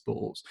various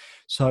sports.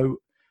 So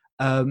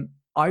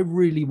I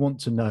really want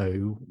to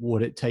know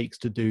what it takes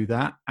to do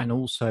that, and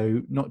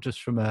also not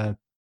just from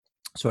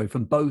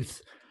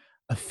both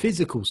a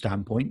physical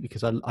standpoint,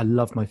 because I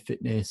love my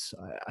fitness.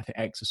 I think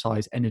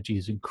exercise, energy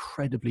is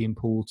incredibly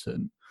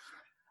important,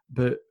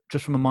 but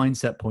just from a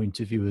mindset point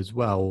of view as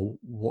well,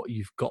 what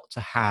you've got to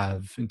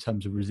have in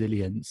terms of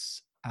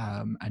resilience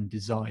and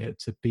desire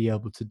to be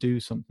able to do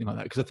something like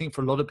that. Because I think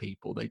for a lot of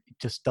people, it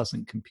just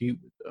doesn't compute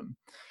with them.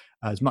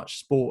 As much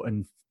sport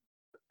and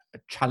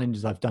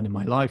challenges I've done in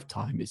my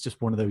lifetime, it's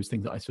just one of those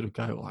things that I sort of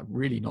go, I'm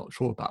really not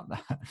sure about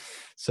that.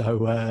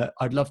 So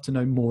I'd love to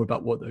know more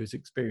about what those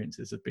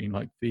experiences have been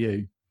like for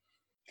you.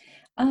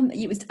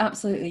 It was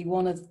absolutely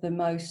one of the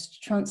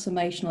most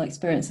transformational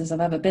experiences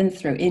I've ever been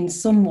through in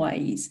some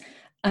ways.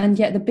 And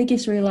yet the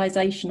biggest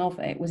realization of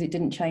it was it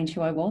didn't change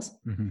who I was.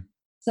 Mm-hmm.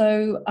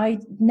 So I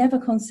never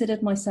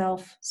considered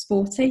myself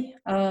sporty.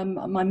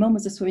 My mum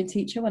was a swimming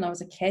teacher when I was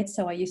a kid,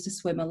 so I used to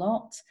swim a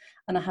lot,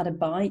 and I had a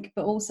bike.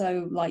 But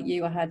also, like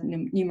you, I had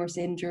numerous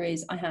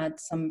injuries. I had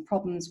some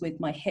problems with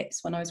my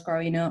hips when I was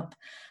growing up.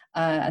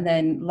 And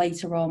then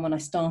later on, when I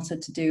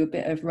started to do a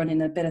bit of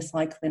running, a bit of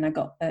cycling, I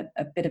got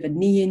a bit of a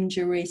knee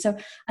injury. So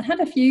I had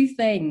a few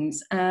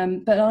things,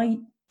 but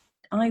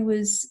I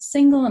was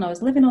single and I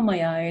was living on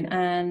my own,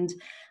 and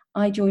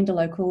I joined a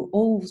local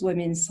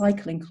all-women's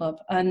cycling club,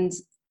 and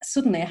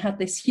suddenly I had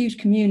this huge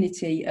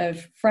community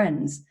of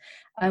friends,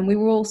 and we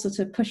were all sort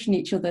of pushing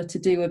each other to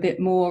do a bit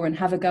more and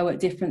have a go at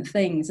different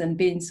things and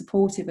being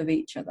supportive of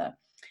each other.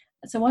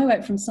 So I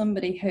went from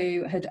somebody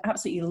who had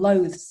absolutely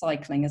loathed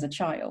cycling as a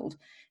child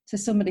to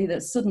somebody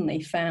that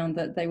suddenly found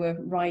that they were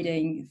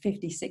riding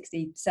 50,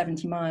 60,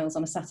 70 miles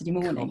on a Saturday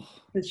morning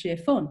for sheer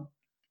fun.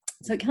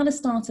 So it kind of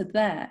started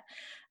there.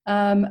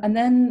 And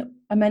then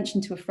I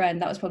mentioned to a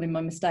friend, that was probably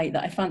my mistake,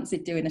 that I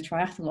fancied doing a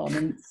triathlon.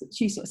 And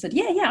she sort of said,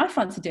 yeah, I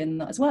fancy doing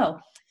that as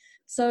well.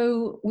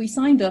 So we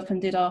signed up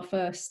and did our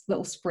first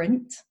little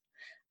sprint.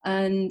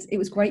 And it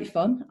was great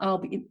fun. I'll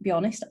be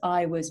honest,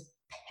 I was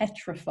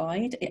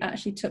petrified. It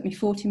actually took me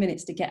 40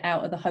 minutes to get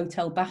out of the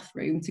hotel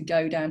bathroom to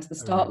go down to the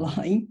start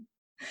line.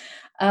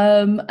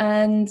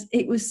 And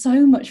it was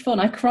so much fun.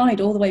 I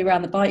cried all the way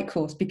around the bike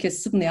course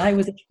because suddenly I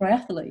was a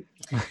triathlete.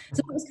 So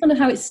that was kind of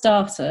how it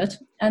started.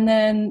 And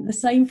then the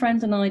same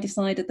friend and I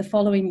decided the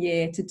following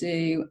year to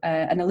do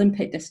an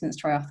Olympic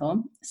distance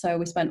triathlon. So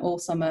we spent all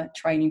summer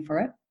training for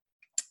it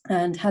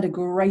and had a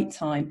great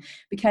time.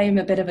 Became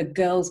a bit of a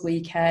girls'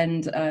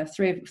 weekend.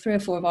 Three or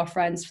four of our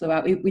friends flew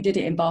out. We did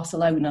it in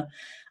Barcelona.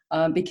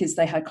 Because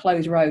they had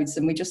closed roads,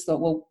 and we just thought,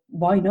 well,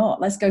 why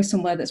not? Let's go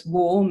somewhere that's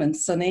warm and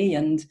sunny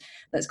and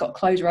that's got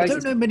closed roads. I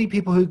don't know many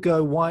people who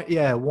go, why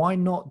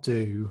not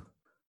do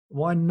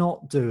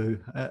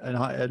an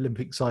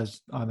Olympic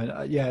size? I mean,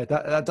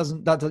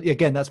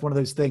 again, that's one of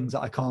those things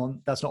that I can't,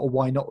 that's not a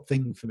why not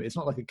thing for me. It's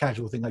not like a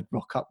casual thing I'd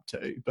rock up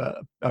to, but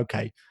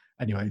okay.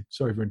 Anyway,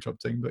 sorry for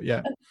interrupting, but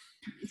yeah.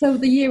 So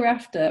the year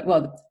after,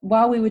 well,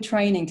 while we were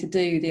training to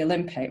do the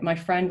Olympic, my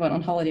friend went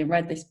on holiday and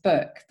read this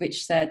book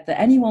which said that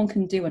anyone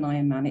can do an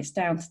Ironman. It's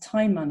down to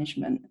time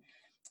management.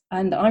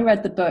 And I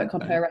read the book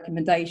on her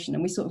recommendation,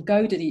 and we sort of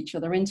goaded each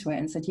other into it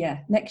and said, yeah,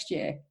 next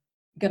year,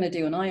 I'm going to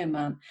do an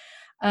Ironman.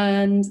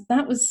 And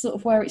that was sort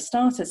of where it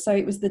started. So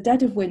it was the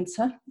dead of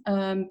winter,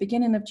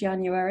 beginning of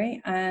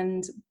January,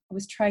 and I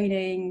was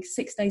training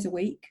 6 days a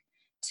week.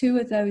 2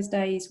 of those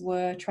days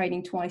were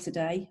training twice a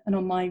day. And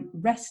on my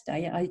rest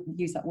day, I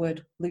use that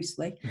word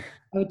loosely,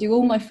 I would do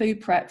all my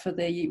food prep for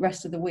the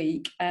rest of the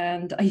week.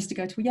 And I used to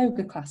go to a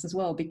yoga class as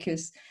well,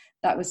 because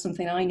that was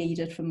something I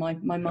needed for my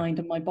mind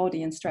and my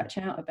body, and stretch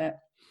out a bit.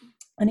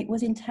 And it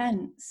was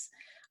intense.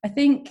 I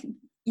think,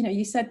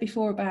 you said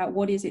before about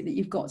what is it that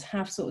you've got to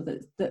have sort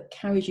of that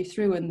carries you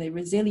through, and the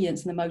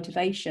resilience and the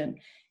motivation.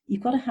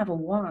 You've got to have a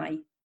why.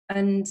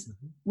 And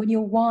when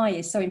your why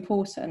is so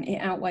important, it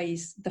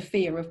outweighs the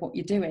fear of what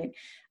you're doing.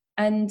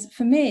 And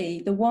for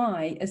me, the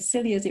why, as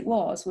silly as it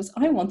was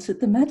I wanted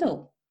the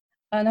medal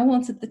and I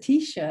wanted the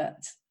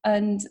t-shirt.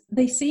 And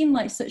they seem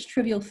like such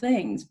trivial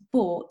things,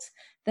 but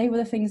they were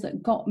the things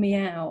that got me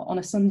out on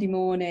a Sunday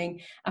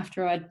morning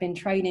after I'd been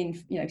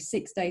training,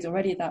 6 days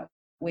already that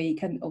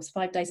week, or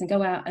 5 days, and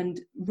go out and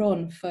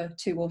run for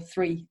 2 or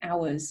 3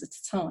 hours at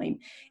a time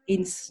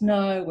in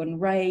snow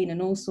and rain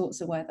and all sorts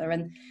of weather.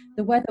 And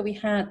the weather we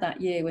had that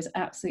year was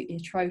absolutely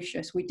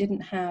atrocious. We didn't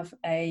have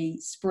a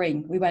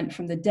spring. We went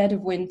from the dead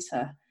of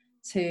winter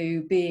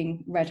to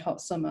being red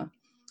hot summer.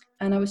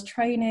 And I was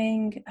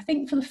training, I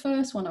think for the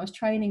first one, I was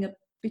training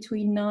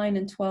between 9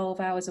 and 12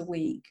 hours a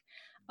week.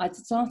 I'd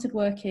started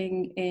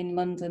working in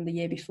London the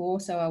year before,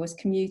 so I was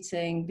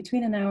commuting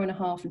between an hour and a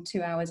half and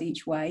 2 hours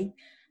each way,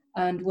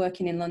 and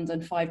working in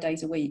London 5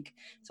 days a week.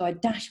 So I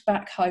dashed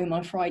back home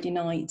on Friday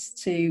night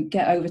to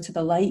get over to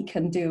the lake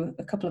and do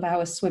a couple of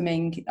hours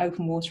swimming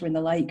open water in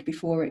the lake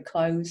before it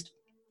closed.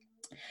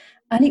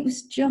 And it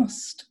was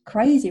just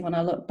crazy when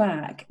I look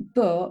back,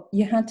 but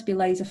you had to be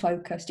laser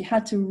focused. You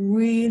had to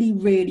really,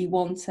 really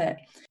want it.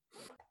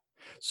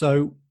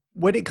 So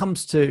when it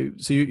comes to,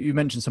 you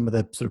mentioned some of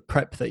the sort of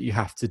prep that you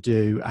have to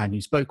do, and you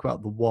spoke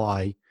about the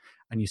why,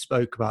 and you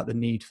spoke about the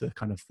need for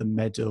kind of the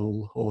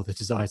medal, or the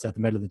desire to have the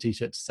medal and the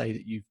t-shirt to say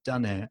that you've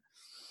done it.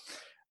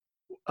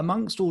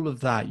 Amongst all of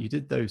that, you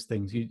did those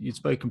things. You'd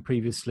spoken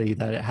previously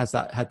that it had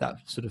that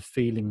sort of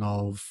feeling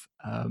of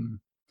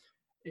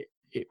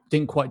it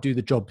didn't quite do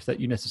the job that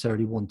you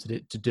necessarily wanted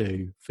it to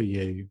do for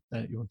you,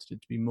 that you wanted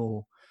it to be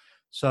more.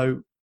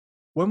 So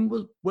when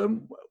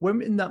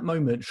in that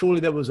moment, surely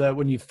there was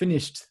when you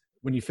finished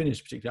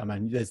particularly, I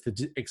mean, there's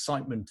the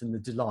excitement and the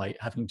delight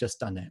having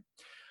just done it.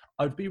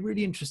 I'd be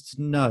really interested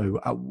to know,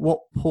 at what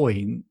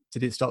point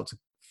did it start to,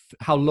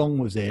 how long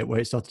was it where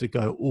it started to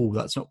go, oh,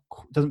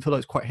 doesn't feel like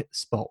it's quite hit the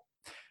spot?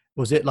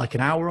 Was it like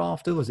an hour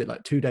after? Was it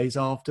like 2 days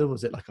after?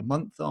 Was it like a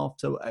month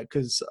after?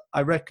 Because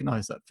I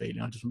recognize that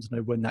feeling. I just want to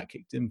know when that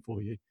kicked in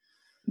for you.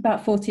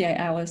 About 48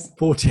 hours.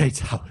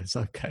 48 hours,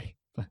 okay.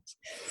 Thanks.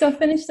 So I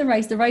finished the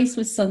race. The race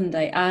was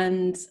Sunday,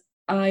 and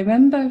I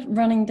remember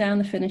running down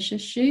the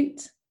finisher's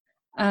chute,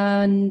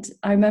 and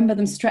I remember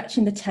them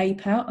stretching the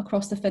tape out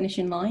across the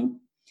finishing line.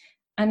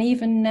 And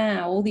even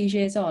now, all these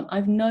years on,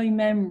 I've no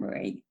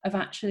memory of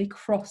actually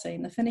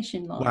crossing the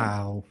finishing line.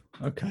 Wow.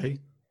 Okay.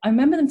 I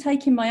remember them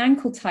taking my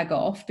ankle tag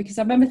off, because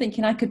I remember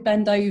thinking I could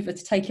bend over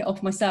to take it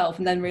off myself,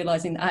 and then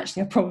realizing that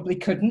actually I probably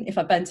couldn't. If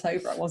I bent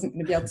over, I wasn't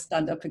going to be able to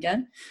stand up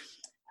again.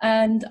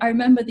 And I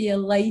remember the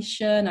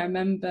elation. I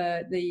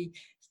remember the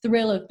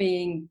thrill of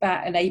being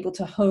back and able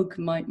to hug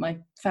my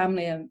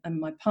family and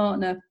my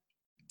partner.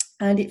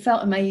 And it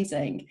felt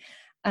amazing.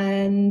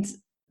 And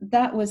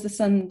that was the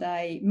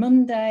Sunday.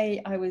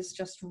 Monday, I was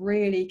just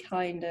really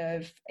kind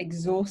of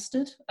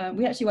exhausted.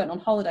 We actually went on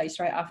holiday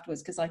straight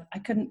afterwards, because I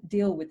couldn't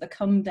deal with the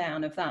come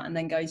down of that and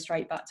then going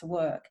straight back to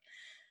work.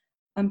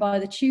 And by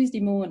the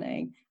Tuesday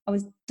morning, I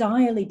was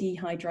direly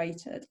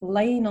dehydrated,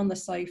 laying on the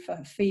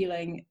sofa,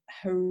 feeling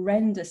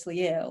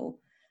horrendously ill,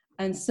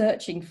 and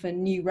searching for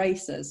new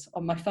races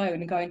on my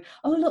phone and going,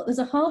 oh, look, there's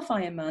a half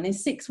Ironman in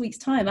 6 weeks'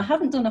 time. I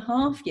haven't done a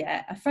half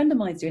yet. A friend of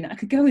mine's doing it. I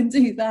could go and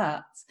do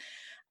that.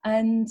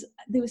 And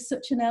there was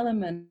such an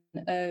element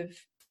of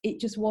it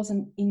just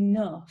wasn't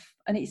enough.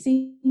 And it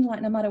seemed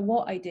like no matter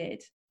what I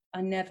did,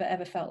 I never,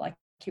 ever felt like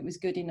it was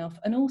good enough.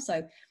 And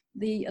also,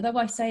 although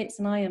I say it's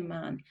an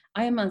Ironman,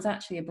 Ironman's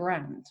actually a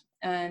brand,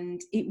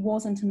 and it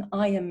wasn't an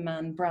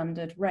Ironman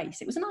branded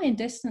race. It was an iron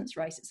distance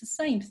race. It's the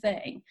same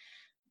thing,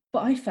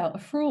 but I felt a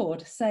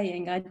fraud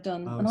saying I'd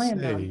done an I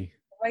Ironman. see.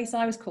 The race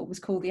I was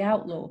called the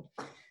Outlaw.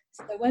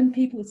 So when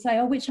people would say,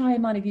 "Oh, which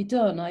Ironman have you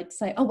done?" I'd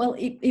say, "Oh, well,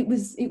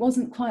 it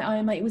wasn't quite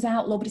Ironman. It was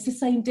Outlaw, but it's the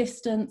same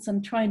distance,"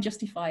 and try and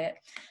justify it.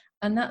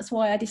 And that's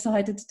why I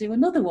decided to do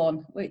another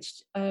one,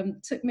 which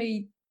took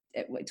me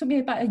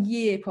about a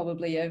year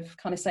probably of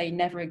kind of saying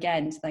never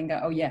again, to then go,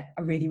 "Oh yeah,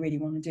 I really, really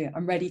want to do it.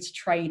 I'm ready to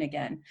train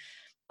again."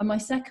 And my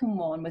second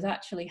one was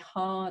actually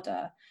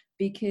harder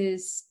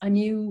because I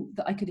knew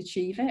that I could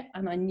achieve it,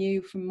 and I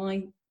knew from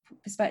my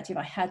perspective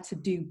I had to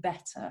do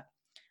better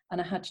and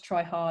I had to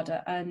try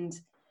harder. And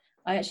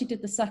I actually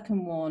did the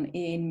second one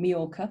in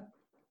Mallorca,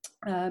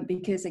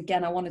 because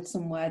again I wanted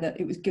somewhere that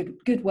it was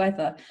good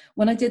weather.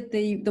 When I did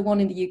the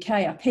one in the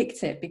UK, I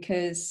picked it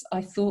because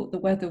I thought the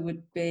weather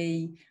would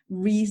be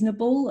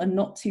reasonable and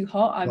not too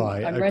hot.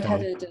 Right. I'm Okay.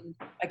 redheaded and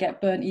I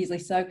get burnt easily,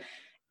 so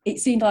it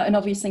seemed like an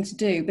obvious thing to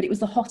do, but it was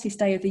the hottest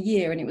day of the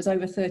year and it was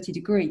over 30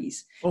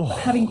 degrees. But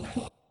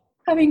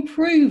having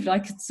proved I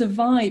could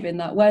survive in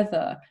that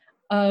weather,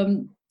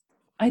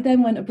 I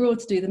then went abroad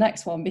to do the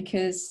next one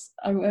because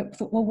I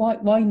thought, well,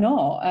 why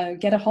not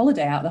get a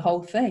holiday out of the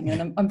whole thing?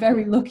 And I'm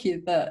very lucky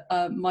that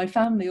my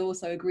family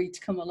also agreed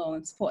to come along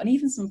and support, and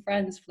even some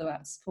friends flew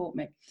out to support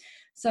me.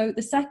 So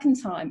the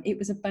second time, it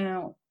was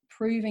about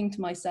proving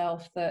to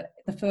myself that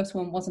the first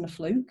one wasn't a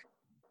fluke.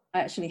 I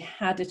actually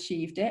had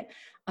achieved it.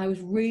 I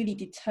was really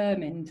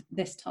determined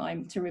this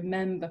time to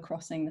remember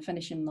crossing the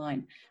finishing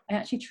line. I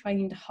actually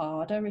trained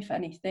harder, if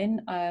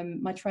anything.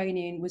 My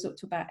training was up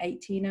to about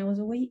 18 hours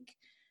a week.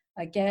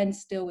 Again,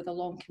 still with a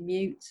long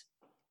commute.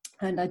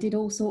 And I did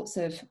all sorts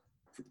of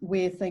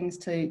weird things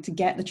to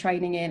get the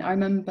training in. I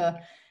remember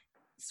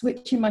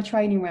switching my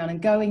training around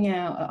and going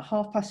out at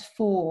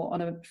 4:30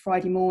 on a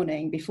Friday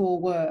morning before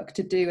work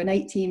to do an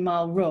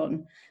 18-mile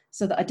run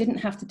so that I didn't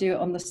have to do it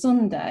on the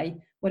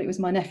Sunday when it was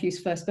my nephew's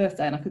first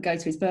birthday and I could go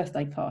to his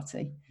birthday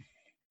party.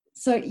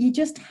 So you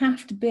just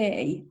have to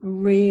be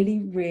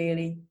really,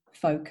 really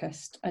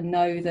focused and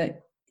know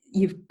that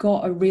you've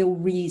got a real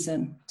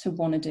reason to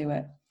want to do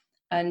it.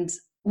 And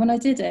when I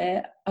did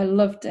it, I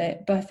loved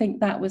it. But I think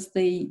that was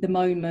the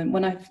moment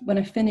when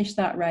I finished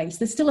that race.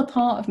 There's still a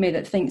part of me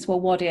that thinks, well,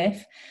 what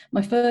if?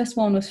 My first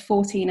one was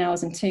 14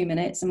 hours and 2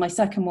 minutes, and my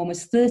second one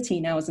was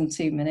 13 hours and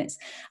 2 minutes.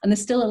 And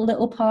there's still a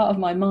little part of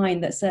my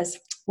mind that says,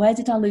 where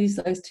did I lose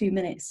those 2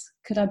 minutes?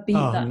 Could I beat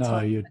that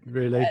time? You'd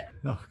really.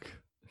 Oh.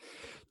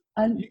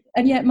 And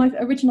yet my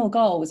original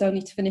goal was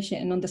only to finish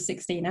it in under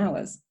 16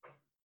 hours.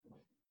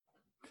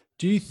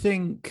 Do you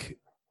think,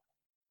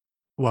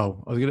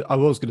 well, I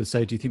was going to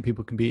say, do you think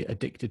people can be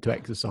addicted to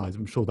exercise?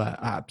 I'm sure that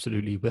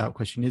absolutely, without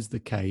question, is the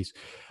case.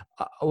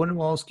 I want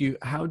to ask you,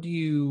 how do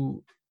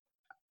you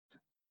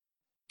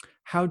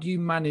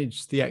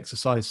manage the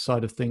exercise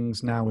side of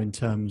things now in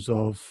terms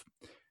of,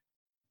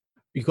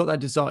 you've got that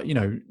desire,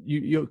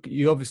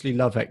 you obviously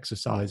love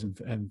exercise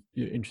and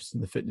you're interested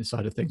in the fitness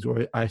side of things,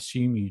 or I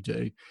assume you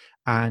do.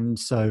 And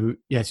so,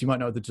 yes, you might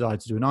not have the desire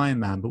to do an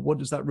Ironman, but what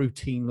does that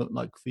routine look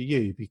like for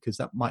you? Because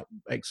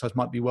exercise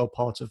might be well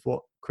part of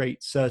what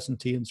creates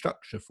certainty and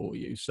structure for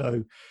you.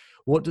 So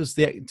what does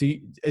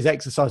is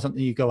exercise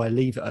something you go, I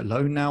leave it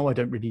alone now, I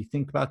don't really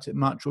think about it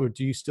much, or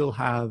do you still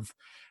have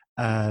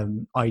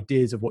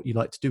ideas of what you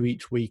like to do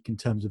each week in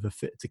terms of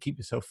to keep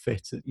yourself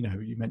fit?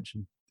 You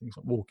mentioned things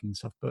like walking and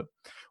stuff,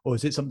 or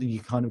is it something you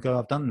kind of go,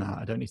 I've done that,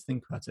 I don't need to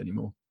think about it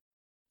anymore?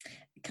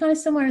 Kind of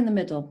somewhere in the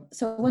middle.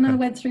 So when I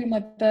went through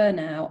my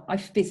burnout, I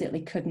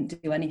physically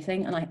couldn't do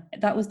anything, and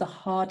that was the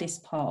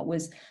hardest part.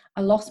 Was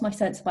I lost my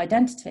sense of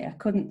identity. I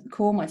couldn't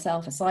call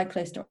myself a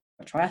cyclist or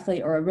a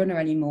triathlete or a runner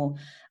anymore.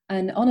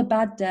 And on a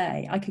bad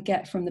day, I could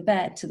get from the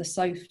bed to the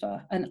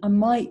sofa, and I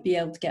might be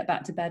able to get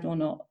back to bed or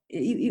not.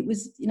 It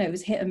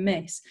was hit and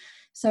miss.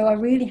 So I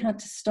really had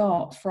to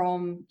start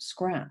from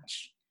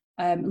scratch,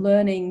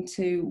 learning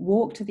to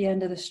walk to the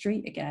end of the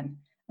street again.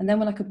 And then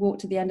when I could walk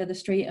to the end of the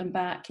street and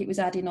back, it was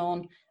adding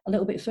on a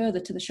little bit further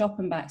to the shop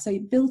and back. So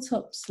it built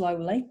up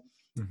slowly.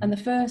 Mm-hmm. And the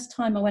first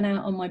time I went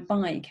out on my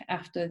bike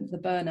after the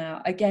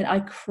burnout, again,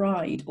 I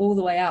cried all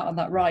the way out on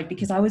that ride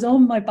because I was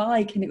on my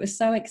bike and it was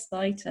so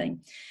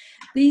exciting.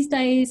 These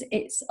days,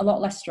 it's a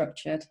lot less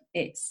structured.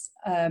 It's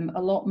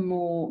a lot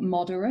more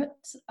moderate.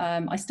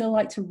 I still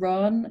like to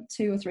run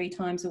 2 or 3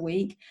 times a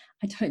week.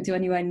 I don't do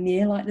anywhere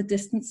near like the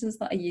distances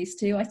that I used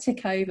to. I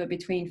tick over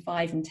between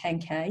 5 and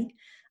 10K.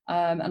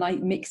 And I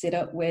mix it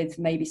up with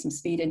maybe some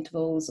speed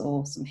intervals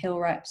or some hill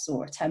reps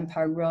or a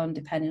tempo run,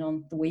 depending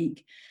on the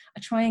week. I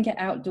try and get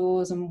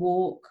outdoors and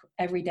walk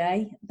every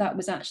day. That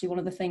was actually one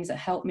of the things that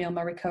helped me on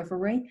my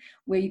recovery.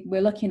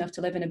 We're lucky enough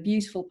to live in a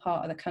beautiful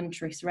part of the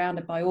country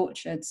surrounded by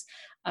orchards.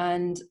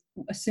 And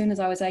as soon as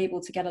I was able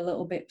to get a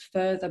little bit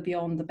further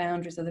beyond the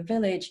boundaries of the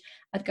village,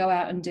 I'd go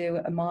out and do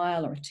a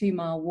mile or a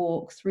 2-mile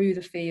walk through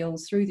the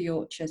fields, through the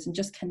orchards, and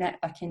just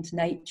connect back into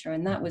nature.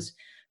 And that was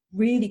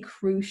really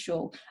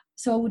crucial.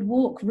 So I would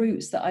walk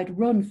routes that I'd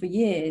run for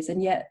years,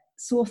 and yet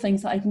saw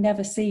things that I'd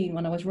never seen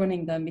when I was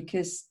running them,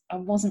 because I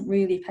wasn't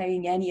really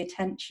paying any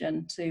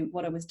attention to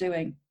what I was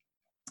doing.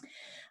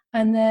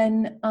 And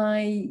then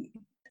I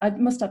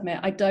must admit,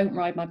 I don't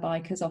ride my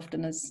bike as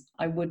often as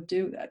I would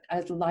do.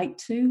 I'd like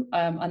to,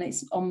 and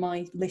it's on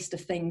my list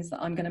of things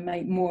that I'm going to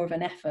make more of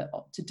an effort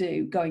to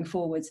do going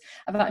forwards.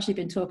 I've actually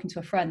been talking to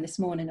a friend this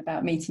morning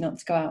about meeting up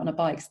to go out on a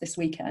bike this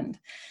weekend,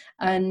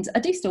 and I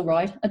do still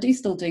ride. I do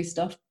still do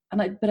stuff,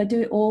 but I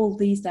do it all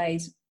these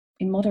days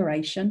in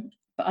moderation.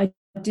 But I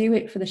do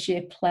it for the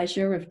sheer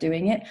pleasure of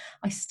doing it.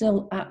 I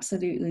still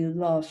absolutely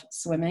love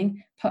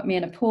swimming. Put me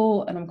in a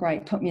pool and I'm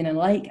great. Put me in a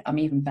lake, I'm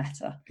even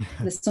better.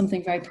 There's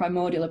something very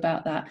primordial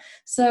about that.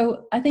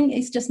 So I think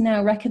it's just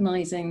now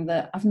recognizing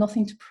that I've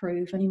nothing to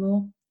prove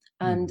anymore,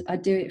 and I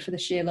do it for the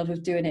sheer love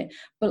of doing it.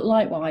 But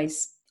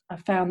likewise, I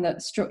found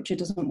that structure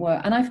doesn't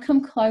work, and I've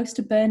come close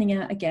to burning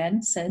out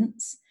again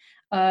since,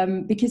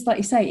 because like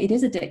you say, it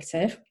is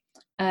addictive.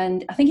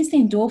 And I think it's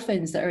the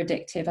endorphins that are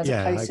addictive as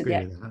opposed to the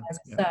exercise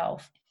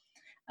itself.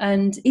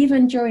 And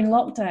even during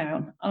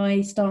lockdown,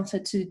 I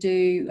started to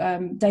do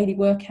daily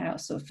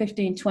workouts, sort of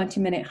 15,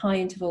 20-minute high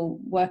interval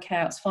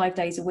workouts 5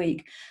 days a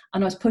week.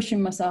 And I was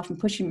pushing myself and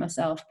pushing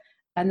myself.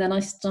 And then I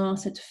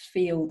started to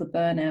feel the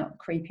burnout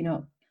creeping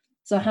up.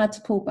 So I had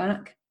to pull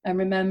back and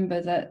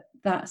remember that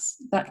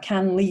that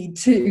can lead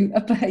to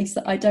a place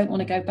that I don't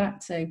want to go back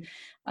to.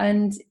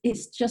 And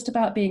it's just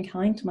about being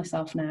kind to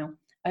myself now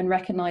and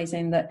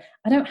recognizing that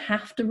I don't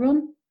have to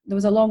run. There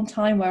was a long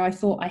time where I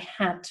thought I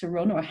had to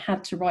run or I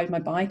had to ride my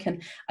bike,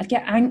 and I'd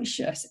get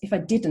anxious if I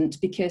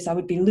didn't because I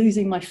would be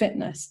losing my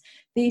fitness.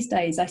 These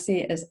days I see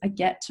it as I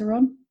get to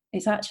run.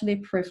 It's actually a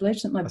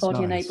privilege that my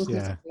body enables me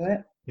to do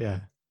it.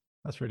 Yeah,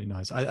 that's really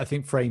nice. I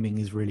think framing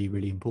is really,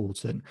 really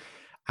important.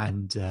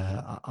 And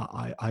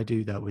I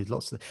do that with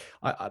lots of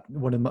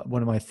one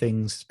of my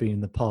things has been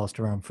in the past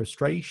around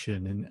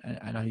frustration,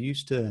 and I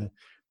used to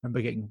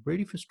remember getting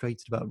really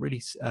frustrated about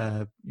really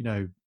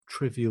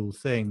trivial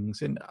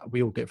things, and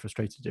we all get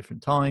frustrated at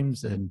different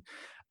times, and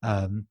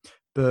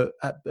but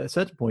at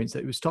certain points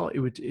it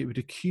would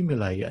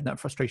accumulate, and that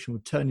frustration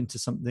would turn into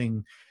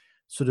something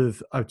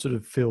I would sort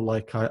of feel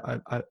like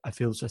I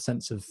feel a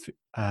sense of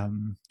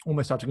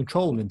almost out of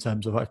control in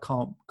terms of I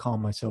can't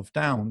calm myself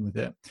down with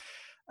it.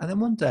 And then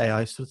one day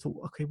I sort of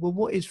thought, okay, well,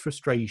 what is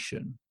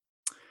frustration?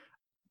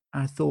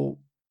 And I thought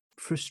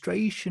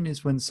frustration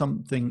is when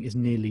something is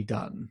nearly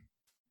done.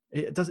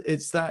 It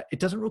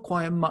doesn't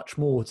require much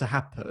more to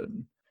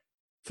happen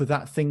for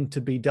that thing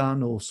to be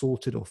done or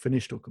sorted or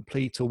finished or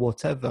complete or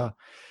whatever.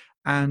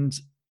 And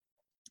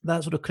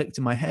that sort of clicked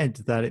in my head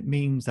that it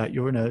means that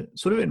you're in a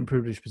sort of in a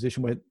privileged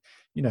position where,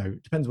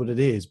 it depends what it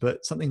is,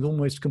 but something's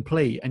almost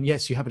complete. And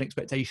yes, you have an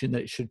expectation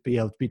that it should be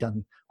able to be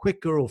done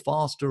quicker or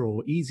faster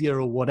or easier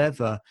or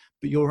whatever,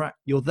 but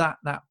you're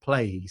that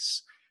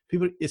place.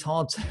 It's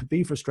hard to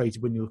be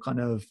frustrated when you're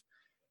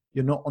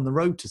not on the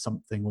road to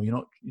something, or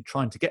you're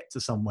trying to get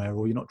to somewhere,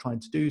 or you're not trying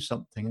to do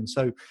something. And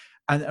so,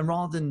 and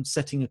rather than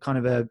setting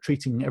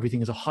treating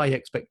everything as a high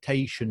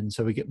expectation, and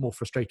so we get more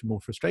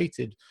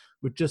frustrated,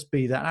 would just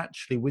be that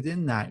actually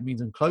within that, it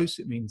means I'm close.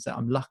 It means that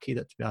I'm lucky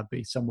that to be able to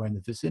be somewhere in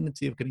the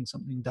vicinity of getting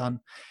something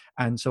done.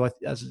 And so I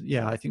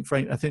think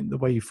the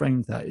way you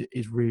framed that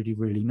is really,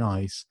 really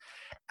nice.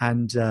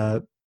 And,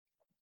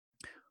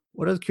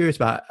 what I was curious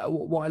about,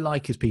 what I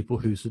like is people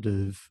who sort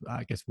of,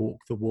 I guess, walk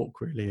the walk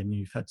really, and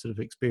you've had sort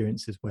of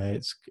experiences where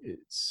it's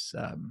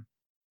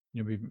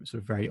being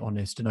sort of very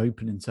honest and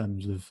open in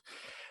terms of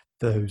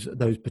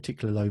those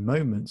particular low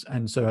moments.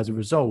 And so as a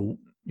result,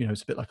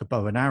 it's a bit like a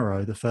bow and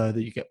arrow. The further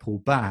you get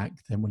pulled back,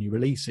 then when you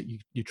release it,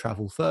 you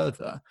travel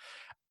further.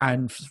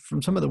 And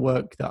from some of the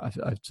work that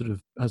I've sort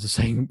of, as I was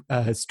saying,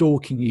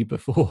 stalking you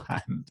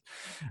beforehand,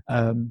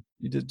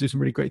 you do some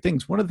really great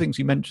things. One of the things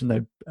you mentioned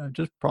though,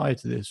 just prior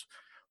to this,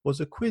 was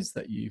a quiz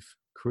that you've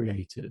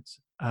created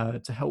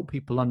to help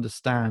people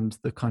understand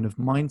the kind of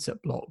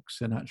mindset blocks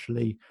and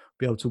actually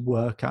be able to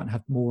work out and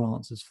have more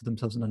answers for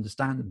themselves and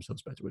understand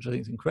themselves better, which I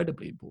think is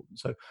incredibly important.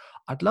 So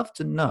I'd love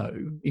to know,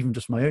 even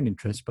just my own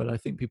interest, but I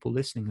think people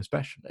listening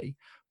especially,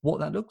 what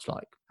that looks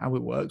like, how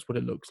it works, what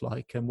it looks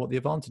like, and what the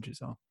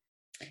advantages are.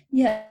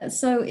 Yeah,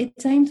 so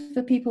it's aimed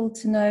for people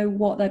to know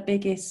what their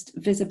biggest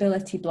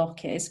visibility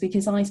block is,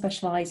 because I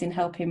specialise in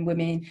helping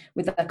women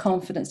with their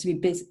confidence to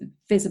be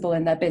visible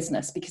in their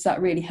business, because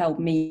that really held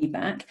me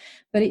back.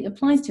 But it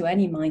applies to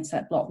any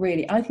mindset block,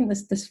 really. I think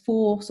there's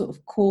 4 sort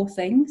of core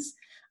things,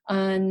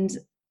 and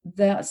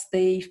that's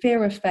the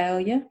fear of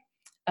failure,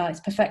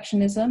 it's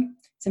perfectionism,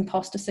 it's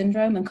imposter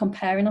syndrome, and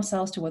comparing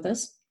ourselves to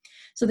others.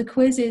 So the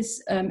quiz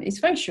is it's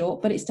very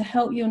short, but it's to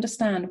help you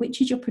understand which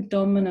is your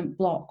predominant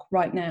block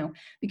right now.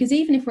 Because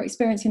even if we're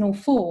experiencing all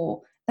 4,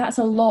 that's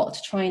a lot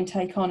to try and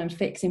take on and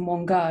fix in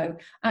one go.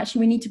 Actually,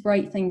 we need to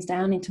break things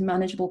down into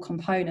manageable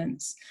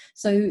components.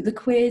 So the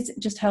quiz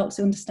just helps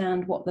you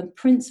understand what the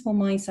principal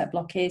mindset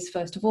block is,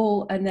 first of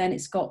all, and then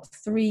it's got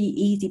 3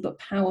 easy but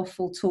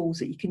powerful tools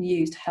that you can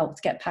use to help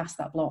to get past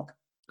that block.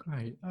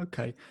 Great.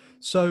 Okay.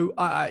 So,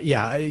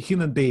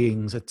 human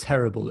beings are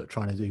terrible at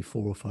trying to do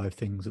 4 or 5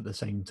 things at the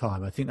same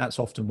time. I think that's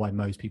often why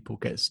most people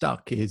get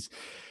stuck is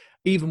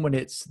even when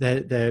it's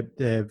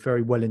they're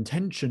very well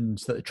intentioned,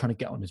 that they're trying to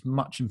get on as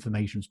much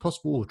information as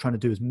possible, or trying to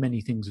do as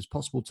many things as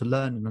possible to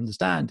learn and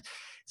understand.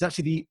 It's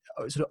actually the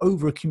sort of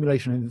over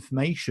accumulation of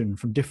information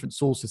from different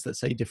sources that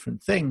say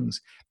different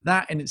things.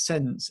 That in its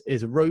sense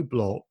is a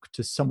roadblock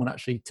to someone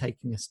actually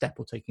taking a step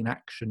or taking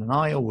action. And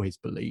I always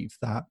believe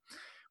that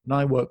when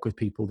I work with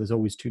people, there's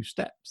always two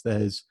steps.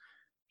 There's,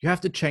 you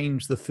have to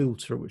change the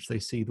filter at which they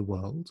see the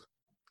world.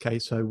 Okay,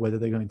 so whether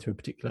they're going through a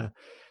particular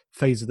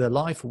phase of their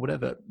life or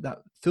whatever, that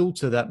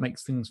filter that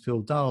makes things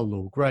feel dull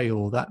or grey,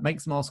 or that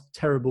makes them ask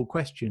terrible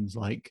questions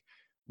like,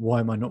 why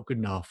am I not good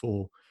enough?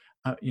 Or,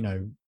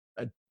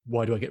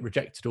 why do I get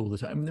rejected all the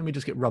time? And then we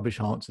just get rubbish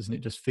answers, and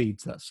it just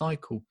feeds that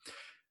cycle.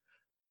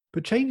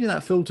 But changing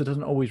that filter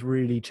doesn't always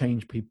really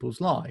change people's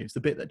lives. The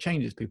bit that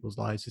changes people's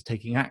lives is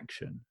taking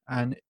action.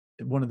 And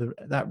one of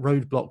that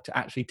roadblock to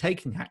actually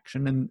taking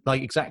action, and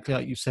like exactly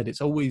like you said,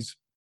 it's always,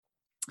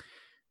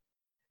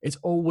 you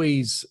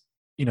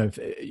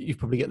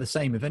probably get the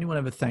same. If anyone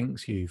ever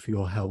thanks you for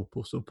your help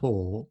or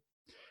support,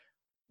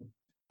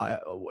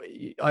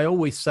 I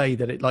always say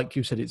that it, like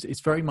you said, it's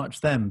very much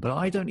them, but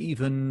I don't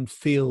even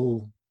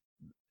feel,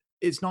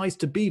 it's nice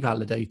to be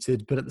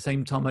validated, but at the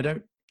same time,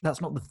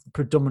 that's not the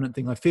predominant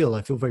thing I feel.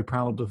 I feel very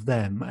proud of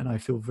them, and I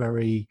feel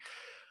very,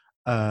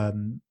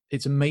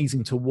 it's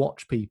amazing to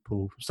watch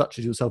people such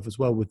as yourself as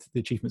well, with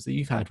the achievements that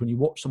you've had. When you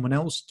watch someone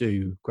else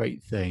do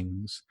great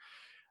things,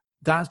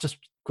 that's just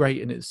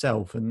great in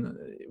itself. And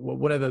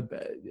whatever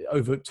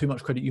over too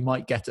much credit you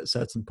might get at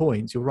certain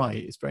points, you're right,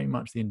 it's very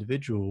much the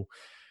individual.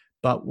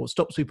 But what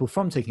stops people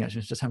from taking action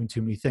is just having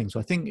too many things. So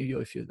I think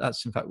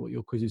that's in fact what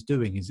your quiz is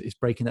doing, is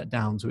breaking that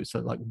down so it's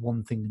like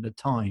one thing at a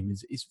time.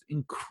 Is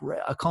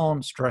incredible. I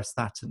can't stress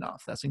that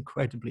enough. That's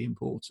incredibly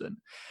important,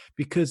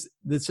 because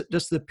there's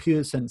just the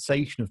pure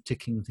sensation of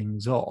ticking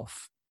things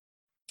off,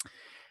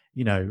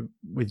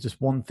 with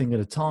just one thing at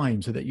a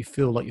time, so that you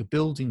feel like you're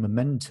building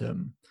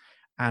momentum.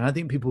 And I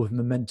think people with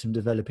momentum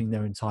developing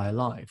their entire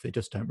life, they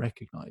just don't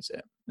recognize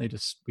it.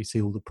 We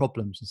see all the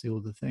problems and see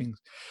all the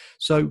things.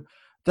 So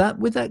that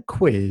with that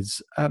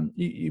quiz,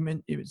 you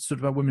meant it was sort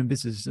of about women in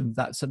business and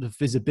that sort of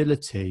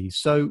visibility.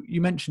 So you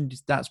mentioned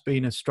that's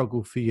been a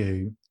struggle for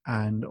you,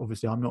 and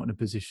obviously I'm not in a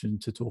position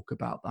to talk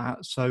about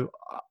that. So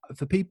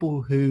for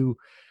people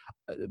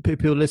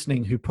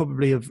listening who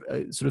probably have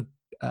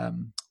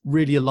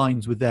really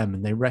aligns with them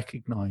and they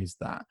recognize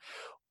that,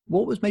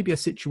 what was maybe a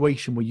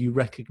situation where you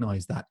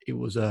recognized that it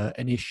was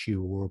an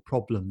issue or a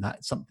problem,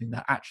 that something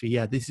that actually,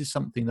 this is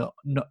something that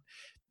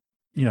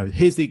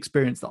here's the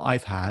experience that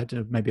I've had,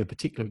 maybe a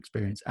particular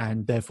experience,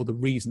 and therefore the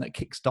reason that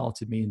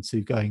kick-started me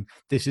into going,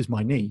 this is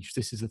my niche,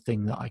 this is a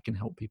thing that I can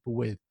help people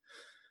with?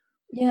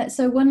 Yeah,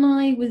 so when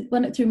I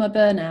went through my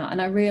burnout,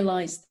 and I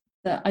realised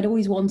that I'd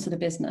always wanted a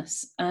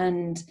business,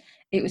 and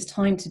it was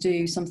time to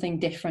do something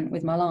different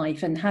with my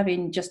life. And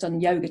having just done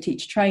yoga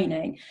teacher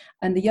training,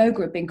 and the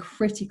yoga had been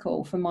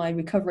critical for my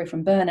recovery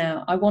from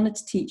burnout, I wanted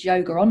to teach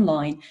yoga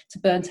online to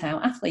burnt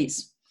out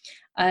athletes.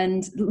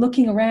 And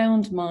looking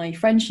around my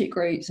friendship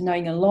groups and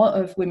knowing a lot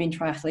of women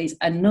triathletes,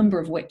 a number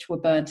of which were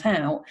burnt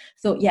out,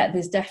 thought,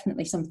 there's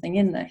definitely something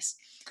in this.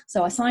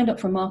 So I signed up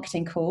for a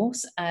marketing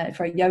course,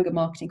 for a yoga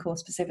marketing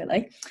course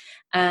specifically,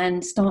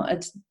 and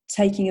started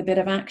taking a bit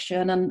of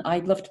action. And I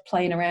loved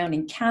playing around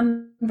in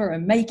Canva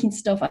and making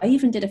stuff. I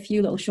even did a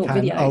few little short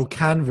videos. Oh,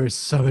 Canva is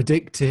so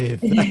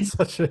addictive. That's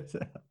such a...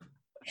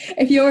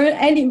 If you're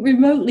any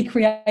remotely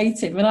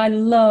creative, and I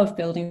love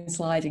building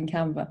slides in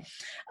Canva.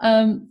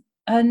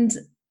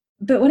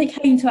 But when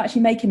it came to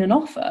actually making an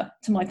offer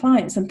to my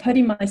clients and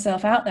putting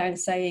myself out there and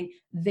saying,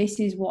 this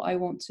is what I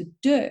want to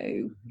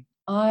do,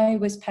 I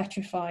was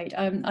petrified.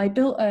 I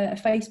built a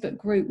Facebook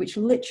group which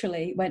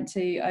literally went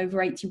to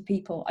over 80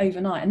 people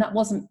overnight. And that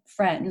wasn't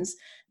friends.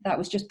 That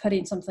was just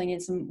putting something in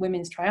some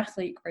women's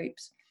triathlete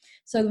groups.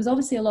 So there was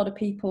obviously a lot of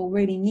people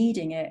really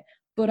needing it,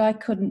 but I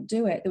couldn't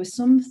do it. There was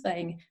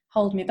something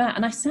holding me back.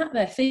 And I sat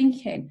there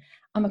thinking,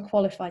 I'm a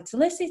qualified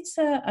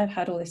solicitor. I've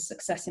had all this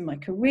success in my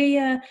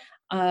career.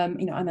 I'm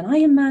an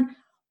Ironman.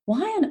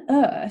 Why on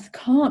earth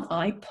can't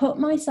I put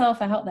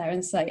myself out there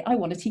and say, I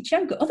want to teach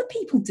yoga? Other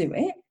people do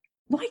it.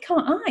 Why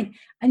can't I?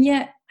 And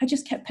yet I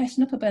just kept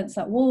pressing up against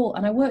that wall.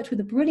 And I worked with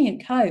a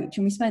brilliant coach,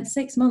 and we spent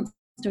 6 months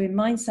doing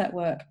mindset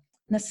work.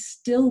 And I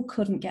still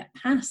couldn't get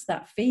past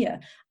that fear.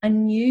 I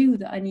knew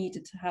that I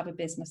needed to have a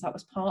business. That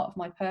was part of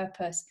my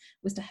purpose,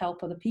 was to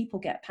help other people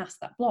get past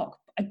that block.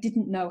 I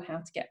didn't know how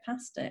to get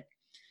past it.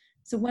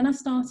 So when I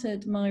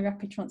started my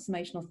rapid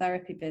transformational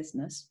therapy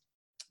business,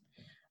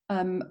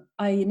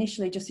 I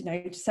initially just,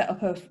 set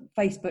up a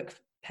Facebook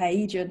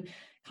page and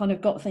kind of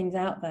got things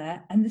out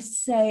there, and the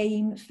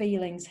same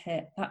feelings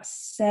hit. That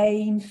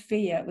same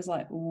fear was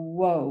like,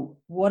 whoa,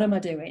 what am I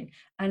doing?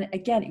 And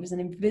again, it was an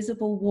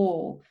invisible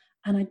wall,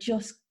 and I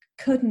just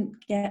couldn't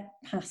get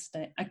past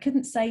it. I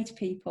couldn't say to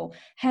people,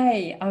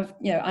 hey,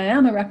 I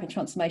am a rapid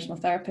transformational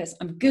therapist.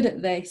 I'm good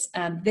at this,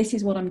 and this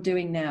is what I'm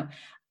doing now.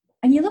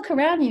 And you look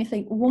around and you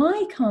think,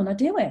 why can't I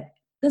do it?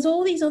 There's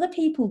all these other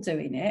people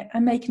doing it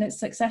and making a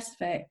success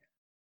of it.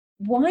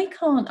 Why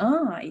can't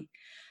I?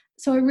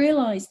 So I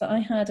realized that I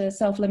had a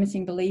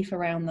self-limiting belief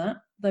around that.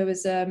 There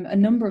was a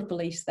number of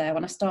beliefs there.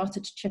 When I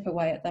started to chip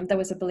away at them, there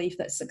was a belief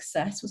that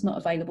success was not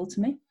available to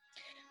me.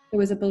 There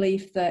was a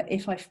belief that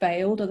if I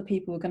failed, other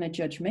people were going to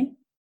judge me.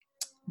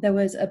 There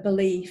was a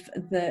belief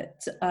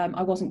that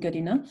I wasn't good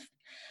enough.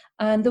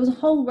 And there was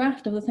a whole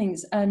raft of other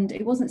things, and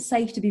it wasn't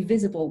safe to be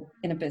visible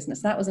in a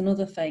business. That was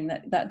another thing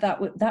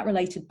that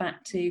related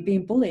back to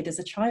being bullied as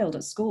a child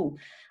at school.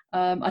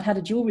 I'd had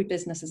a jewelry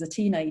business as a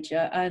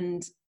teenager,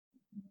 and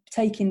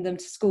taking them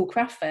to school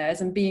craft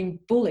fairs and being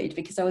bullied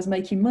because I was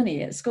making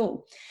money at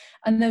school.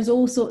 And there's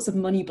all sorts of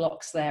money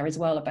blocks there as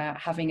well about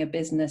having a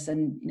business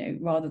and, you know,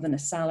 rather than a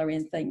salary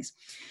and things.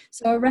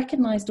 So I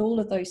recognized all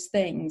of those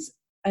things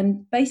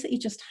and basically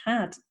just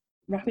had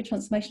rapid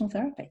transformational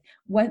therapy,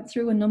 went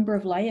through a number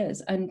of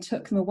layers and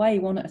took them away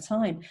one at a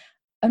time,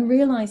 and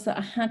realized that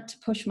I had to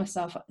push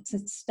myself to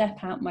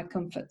step out my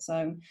comfort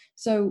zone.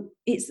 So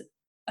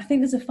I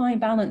think there's a fine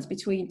balance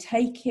between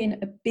taking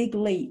a big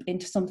leap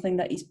into something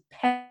that is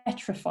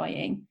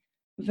petrifying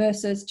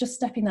versus just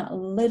stepping that a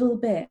little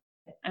bit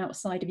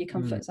outside of your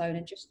comfort zone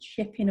and just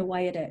chipping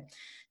away at it.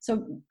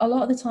 So a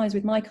lot of the times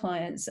with my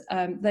clients,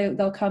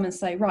 they'll come and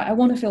say, right, I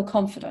want to feel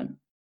confident.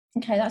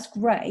 Okay, that's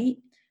great,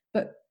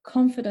 but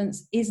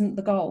confidence isn't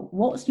the goal.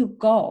 What's your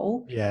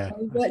goal? Yeah,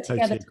 we work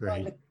together to agree.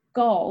 find the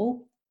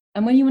goal.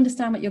 And when you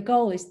understand what your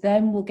goal is,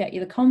 then we'll get you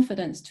the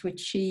confidence to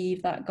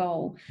achieve that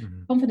goal.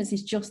 Mm-hmm. Confidence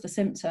is just a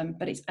symptom,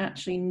 but it's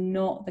actually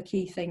not the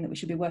key thing that we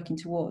should be working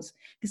towards.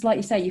 Because like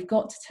you say, you've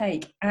got to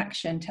take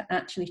action to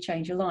actually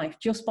change your life.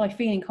 Just by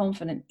feeling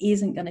confident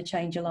isn't going to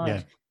change your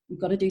life. Yeah.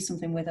 You've got to do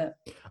something with it.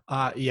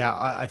 I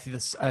think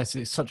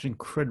it's such an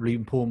incredibly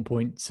important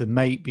point to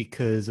make,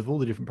 because of all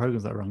the different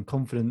programs that are on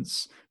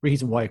confidence.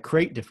 Reason why I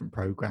create different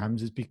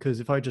programs is because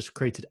if I just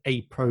created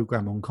a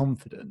program on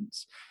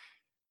confidence,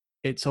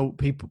 it's all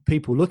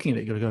people looking at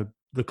it, you're going to go,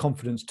 the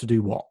confidence to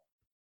do what?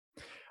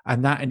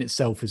 And that in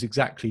itself is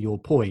exactly your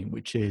point,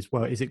 which is,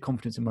 well, is it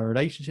confidence in my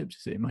relationships?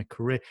 Is it in my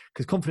career?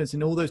 Because confidence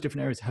in all those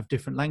different areas have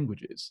different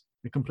languages.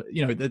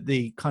 You know,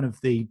 the kind of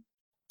the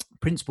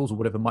principles or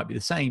whatever might be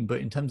the same,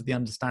 but in terms of the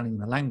understanding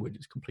of the language,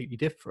 it's completely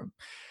different.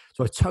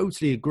 So I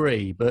totally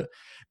agree. But,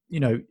 you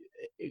know,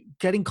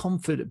 getting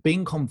confident,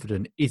 being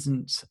confident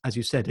isn't, as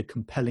you said, a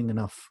compelling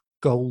enough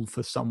goal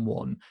for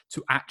someone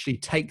to actually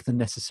take the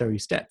necessary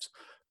steps.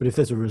 But if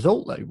there's a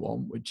result they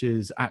want, which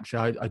is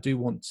actually, I do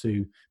want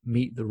to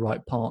meet the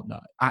right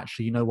partner.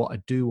 Actually, you know what?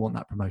 I do want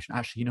that promotion.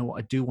 Actually, you know what?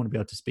 I do want to be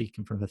able to speak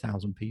in front of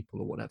 1,000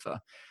 people or whatever.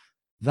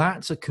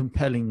 That's a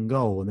compelling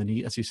goal. And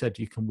then, as you said,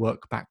 you can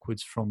work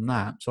backwards from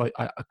that. So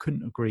I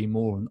couldn't agree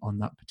more on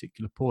that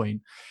particular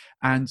point.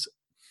 And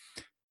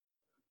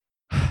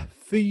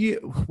for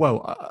you,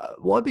 well,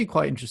 what I'd be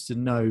quite interested to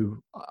know,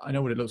 I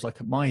know what it looks like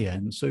at my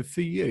end. So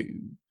for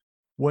you,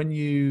 when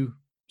you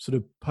sort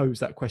of pose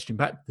that question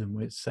back to them,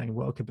 with saying,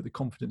 well, okay, but the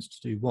confidence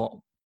to do what?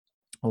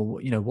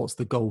 Or, you know, what's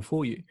the goal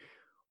for you?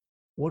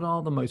 What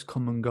are the most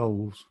common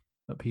goals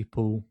that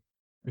people,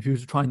 if you were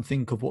to try and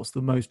think of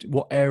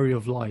what area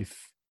of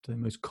life do they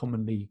most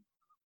commonly,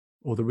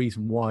 or the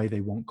reason why they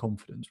want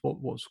confidence,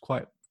 what's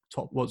quite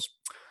top, what's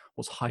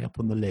high up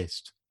on the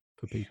list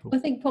for people? I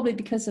think probably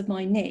because of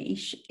my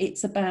niche,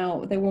 it's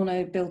about they want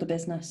to build a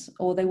business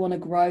or they want to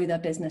grow their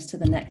business to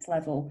the next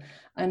level.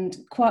 And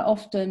quite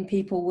often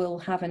people will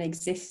have an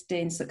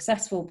existing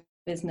successful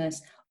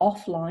business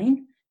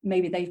offline.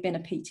 Maybe they've been a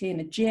PT in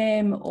a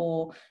gym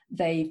or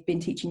they've been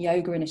teaching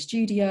yoga in a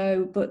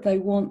studio, but they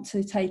want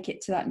to take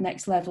it to that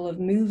next level of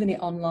moving it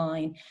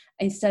online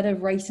instead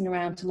of racing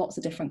around to lots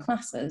of different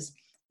classes.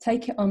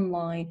 Take it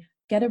online,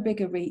 get a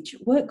bigger reach,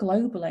 work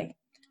globally.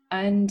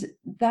 And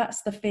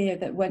that's the fear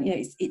that when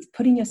it's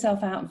putting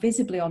yourself out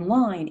visibly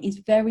online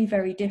is very,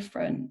 very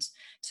different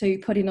to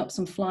putting up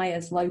some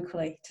flyers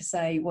locally to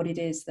say what it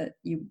is that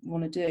you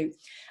want to do.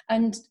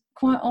 And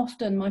quite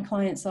often my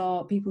clients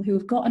are people who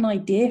have got an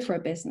idea for a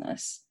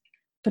business,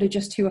 but are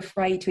just too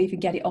afraid to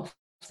even get it off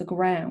the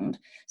ground.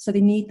 So they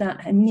need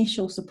that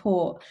initial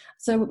support.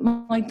 So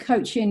my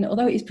coaching,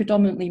 although it is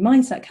predominantly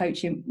mindset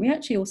coaching, we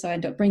actually also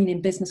end up bringing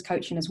in business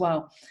coaching as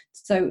well.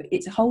 So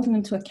it's holding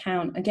them to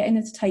account and getting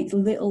them to take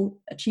little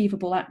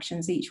achievable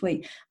actions each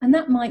week. And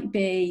that might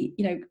be,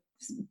 you know,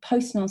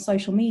 posting on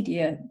social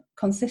media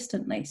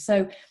consistently.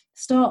 So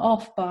start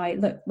off by,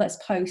 look, let's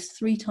post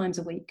 3 times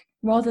a week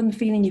rather than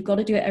feeling you've got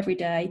to do it every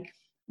day.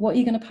 What are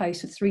you going to post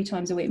for 3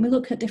 times a week? And we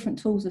look at different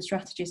tools and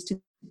strategies to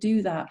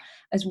do that,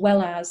 as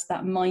well as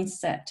that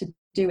mindset to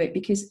do it.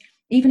 Because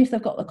even if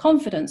they've got the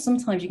confidence,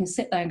 sometimes you can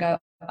sit there and go,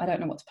 I don't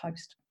know what to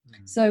post.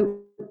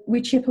 So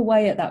we chip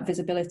away at that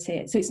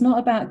visibility. So it's not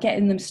about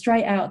getting them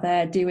straight out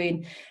there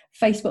doing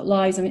Facebook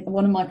Lives. I mean,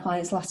 one of my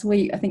clients last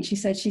week, I think she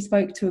said she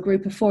spoke to a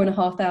group of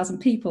 4,500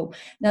 people.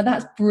 Now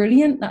that's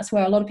brilliant. That's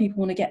where a lot of people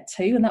want to get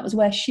to. And that was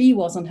where she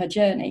was on her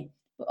journey.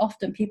 But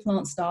often people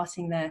aren't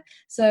starting there.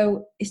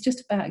 So it's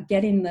just about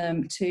getting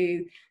them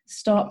to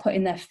start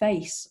putting their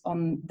face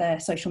on their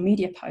social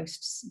media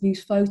posts,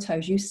 use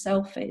photos, use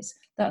selfies.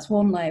 That's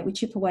one layer. We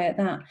chip away at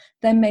that.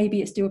 Then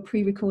maybe it's do a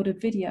pre-recorded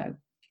video.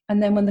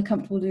 And then when they're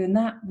comfortable doing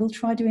that, we'll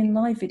try doing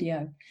live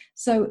video.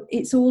 So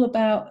it's all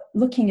about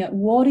looking at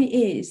what it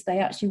is they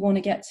actually want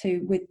to get to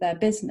with their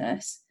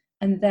business.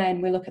 And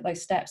then we look at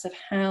those steps of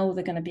how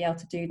they're going to be able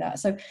to do that.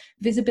 So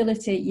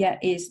visibility, yeah,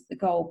 is the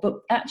goal, but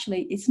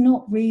actually it's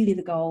not really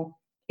the goal.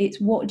 It's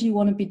what do you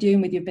want to be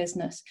doing with your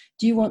business?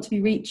 Do you want to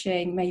be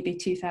reaching maybe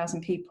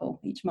 2,000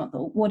 people each month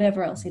or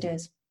whatever else it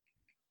is?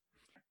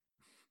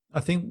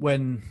 I think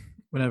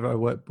whenever I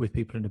work with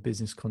people in a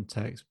business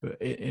context,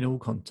 but in all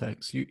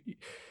contexts,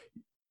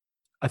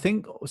 I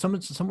think some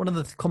one of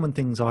the common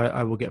things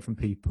I will get from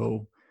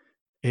people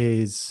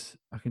is,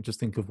 I can just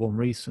think of one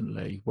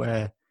recently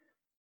where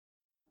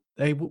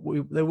they're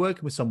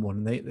working with someone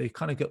and they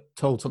kind of get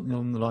told something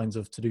along the lines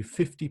of to do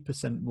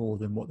 50% more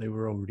than what they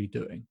were already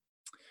doing.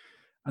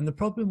 And the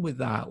problem with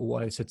that, or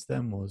what I said to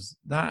them, was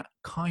that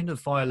kind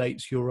of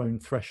violates your own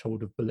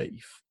threshold of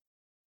belief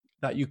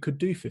that you could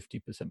do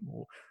 50%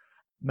 more.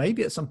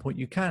 Maybe at some point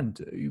you can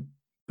do,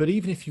 but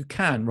even if you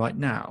can right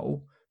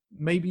now,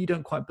 maybe you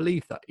don't quite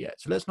believe that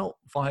yet. So let's not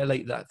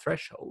violate that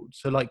threshold.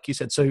 So like you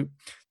said, so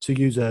to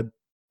use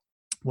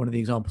one of the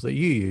examples that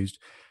you used,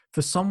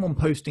 for someone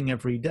posting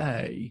every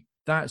day,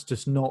 that's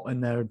just not in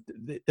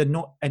they're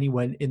not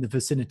anywhere in the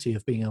vicinity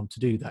of being able to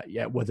do that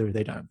yet, whether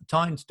they don't have the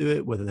time to do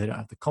it, whether they don't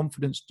have the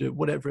confidence to do it,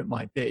 whatever it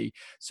might be.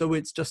 So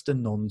it's just a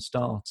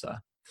non-starter.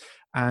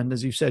 And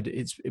as you said,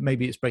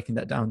 maybe it's breaking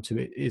that down to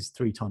it is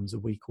 3 times a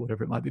week or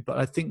whatever it might be. But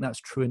I think that's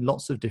true in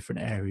lots of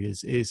different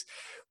areas, is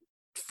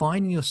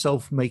finding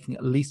yourself making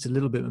at least a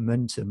little bit of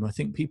momentum. I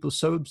think people are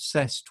so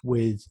obsessed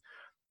with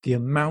the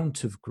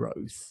amount of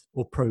growth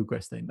or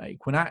progress they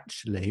make, when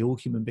actually all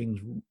human beings,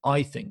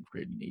 I think,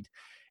 really need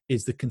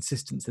is the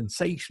consistent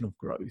sensation of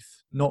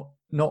growth, not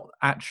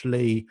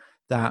actually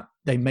that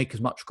they make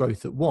as much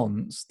growth at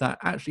once, that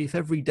actually if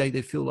every day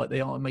they feel like they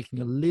are making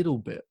a little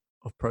bit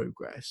of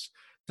progress,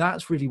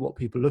 that's really what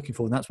people are looking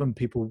for. And that's when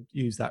people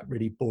use that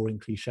really boring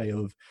cliche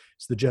of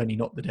it's the journey,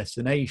 not the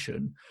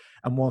destination.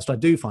 And whilst I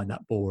do find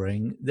that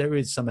boring, there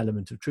is some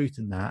element of truth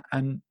in that.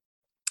 And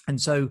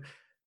so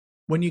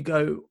when you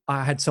go,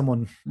 I had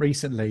someone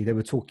recently, they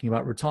were talking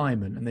about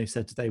retirement, and they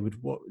said they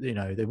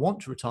they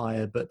want to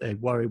retire, but they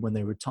worry when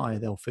they retire,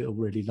 they'll feel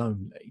really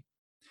lonely.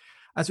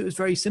 As it was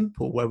very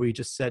simple, where we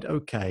just said,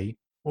 okay,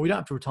 well, we don't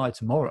have to retire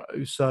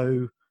tomorrow.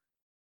 So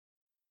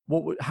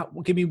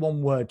give me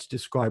one word to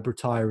describe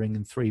retiring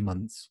in 3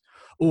 months.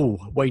 Oh,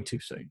 way too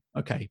soon.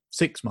 Okay.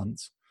 6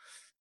 months.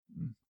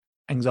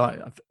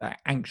 Anxiety,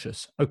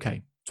 anxious.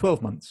 Okay.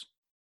 12 months.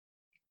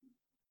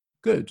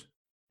 Good.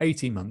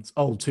 18 months.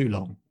 Oh, too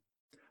long.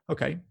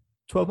 Okay.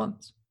 12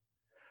 months.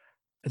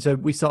 And so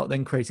we start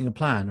then creating a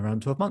plan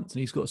around 12 months, and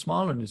he's got a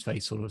smile on his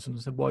face all of a sudden.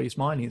 I said, why are you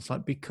smiling? It's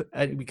like,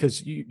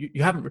 because you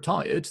haven't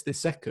retired this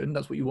second.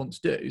 That's what you want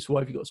to do. So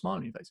why have you got a smile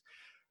on your face?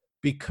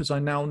 Because I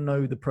now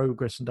know the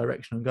progress and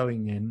direction I'm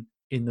going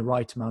in the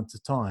right amount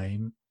of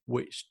time,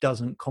 which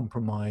doesn't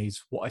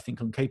compromise what I think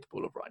I'm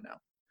capable of right now.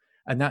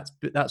 And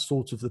that's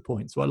sort of the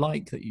point. So I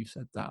like that you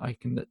said that. I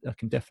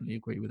can definitely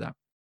agree with that.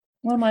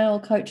 One of my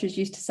old coaches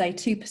used to say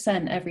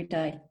 2% every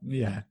day.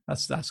 Yeah,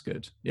 that's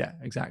good. Yeah,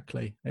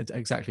 exactly.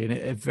 Exactly. And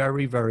it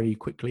very, very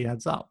quickly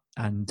adds up.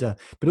 And,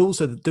 but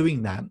also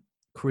doing that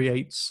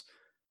creates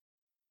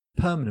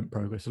permanent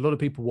progress. A lot of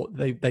people,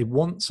 they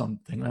want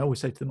something. I always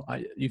say to them,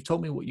 you've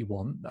told me what you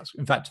want. That's,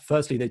 in fact,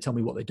 firstly, they tell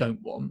me what they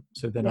don't want.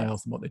 So then I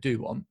ask them what they do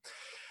want.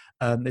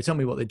 They tell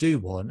me what they do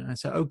want. And I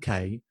say,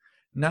 okay,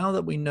 now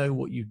that we know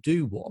what you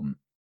do want,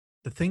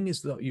 the thing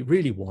is that you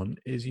really want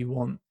is you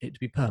want it to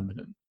be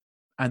permanent.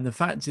 And the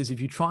fact is, if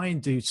you try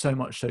and do so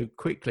much so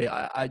quickly,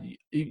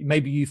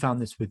 maybe you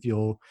found this with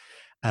your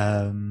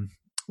Ironmans,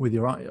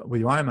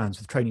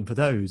 with training for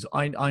those.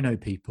 I know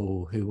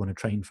people who want to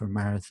train for a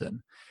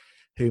marathon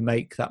who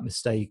make that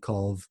mistake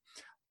of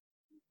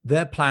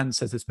their plan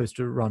says they're supposed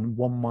to run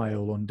 1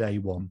 mile on day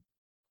one,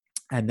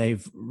 and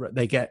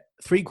they get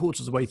 3/4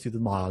 of the way through the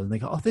mile and they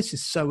go, oh, this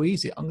is so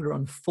easy, I'm going to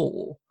run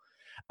 4.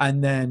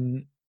 And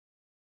then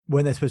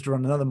when they're supposed to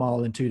run another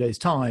mile in 2 days'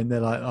 time, they're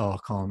like, oh, I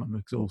can't, I'm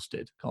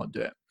exhausted, can't do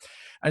it.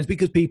 And it's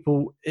because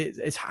people,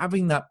 it's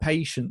having that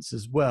patience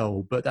as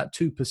well. But that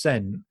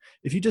 2%,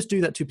 if you just do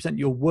that 2%,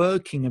 you're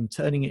working and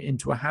turning it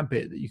into a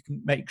habit that you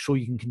can make sure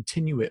you can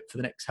continue it for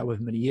the next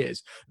however many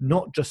years,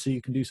 not just so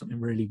you can do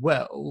something really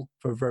well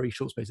for a very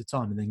short space of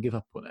time and then give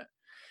up on it.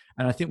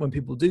 And I think when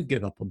people do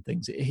give up on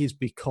things, it is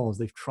because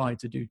they've tried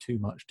to do too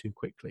much too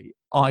quickly.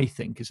 I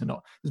think there's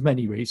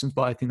many reasons,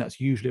 but I think that's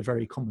usually a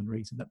very common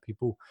reason that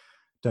people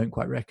don't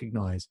quite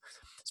recognize.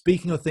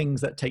 Speaking of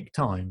things that take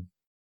time,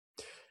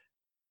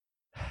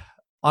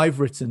 I've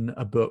written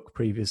a book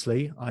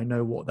previously. I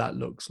know what that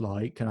looks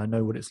like, and I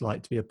know what it's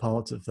like to be a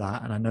part of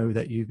that. And I know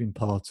that you've been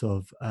part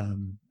of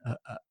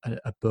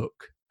a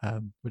book,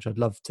 which I'd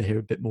love to hear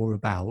a bit more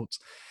about.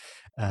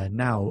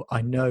 Now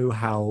I know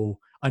how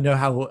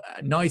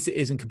nice it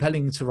is and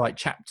compelling to write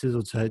chapters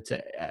or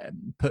to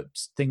put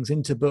things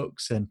into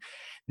books, and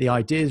the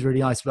idea is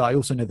really nice. But I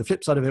also know the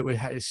flip side of it,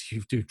 where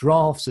you do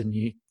drafts and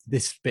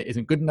this bit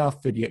isn't good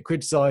enough, and you get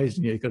criticized,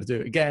 and you've got to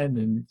do it again,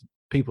 and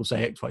people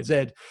say X, Y,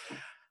 Z.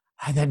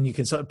 and then you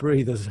can sort of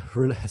breathe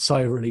a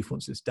sigh of relief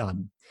once it's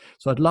done.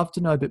 So I'd love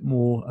to know a bit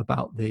more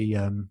about the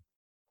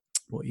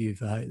what you've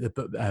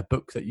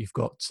book that you've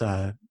got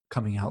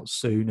coming out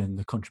soon, and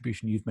the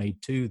contribution you've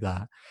made to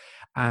that.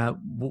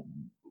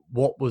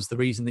 What was the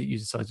reason that you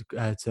decided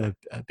to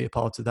be a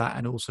part of that,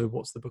 and also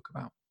what's the book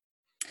about?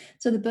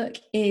 So the book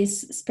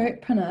is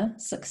Spiritpreneur: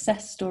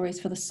 Success Stories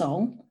for the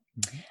Soul.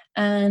 Mm-hmm.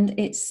 And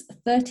it's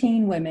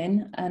 13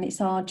 women, and it's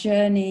our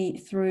journey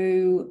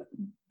through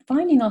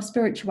finding our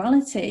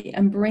spirituality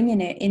and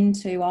bringing it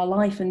into our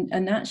life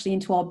and actually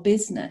into our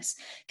business,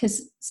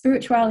 because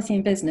spirituality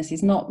in business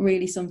is not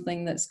really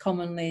something that's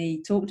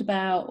commonly talked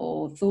about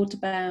or thought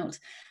about.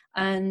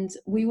 And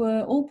we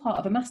were all part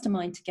of a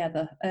mastermind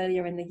together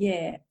earlier in the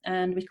year,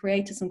 and we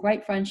created some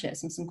great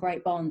friendships and some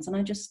great bonds. And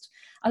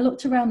I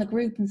looked around the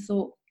group and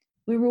thought,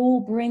 we were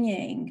all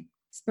bringing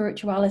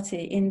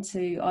spirituality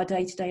into our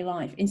day-to-day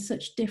life in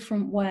such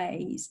different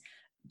ways,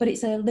 but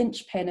it's a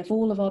linchpin of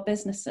all of our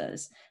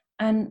businesses.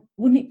 And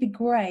wouldn't it be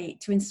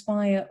great to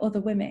inspire other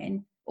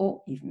women,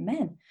 or even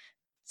men,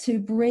 to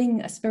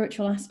bring a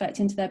spiritual aspect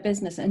into their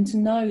business, and to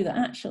know that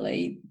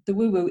actually the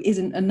woo-woo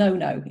isn't a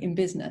no-no in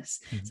business?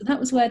 Mm-hmm. So that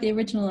was where the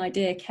original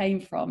idea came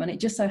from. And it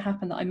just so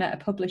happened that I met a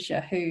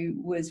publisher who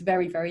was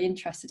very, very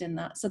interested in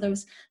that. So there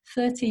was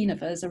 13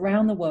 of us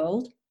around the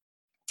world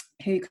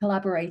who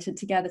collaborated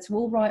together to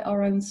all write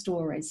our own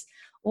stories,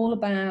 all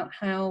about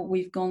how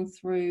we've gone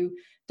through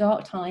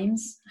dark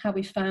times, how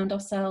we found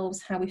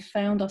ourselves, how we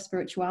found our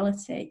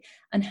spirituality,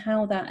 and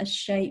how that has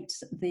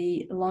shaped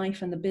the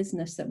life and the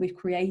business that we've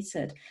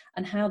created,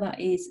 and how that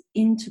is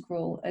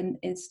integral and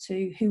is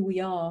to who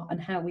we are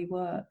and how we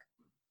work.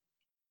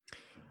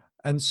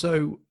 And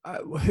so,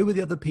 who are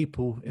the other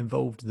people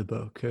involved in the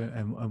book,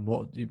 and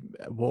what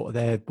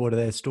are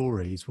their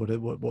stories?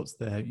 What's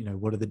their,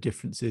 what are the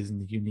differences and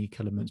the unique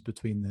elements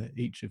between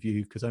each of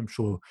you? Because I'm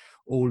sure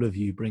all of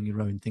you bring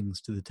your own things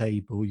to the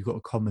table. You've got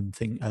a common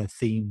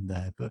theme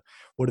there, but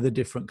what are the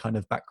different kind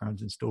of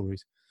backgrounds and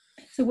stories?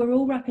 So we're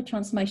all rapid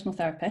transformational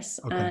therapists,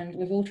 okay, and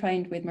we've all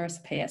trained with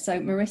Marissa Peer. So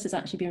Marissa's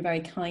actually been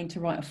very kind to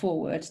write a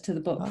foreword to the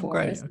book for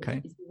us.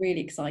 Okay. It's really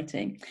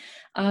exciting.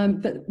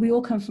 But we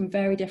all come from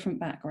very different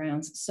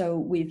backgrounds. So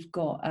we've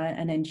got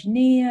an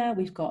engineer,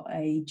 we've got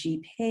a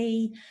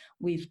GP,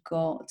 we've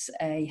got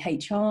a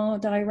HR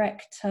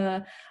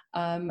director,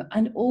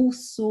 and all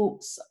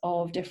sorts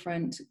of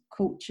different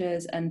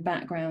cultures and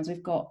backgrounds.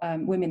 We've got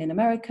women in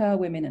America,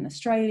 women in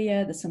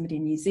Australia, there's somebody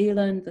in New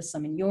Zealand, there's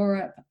some in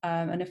Europe,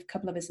 and a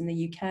couple of us in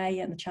the UK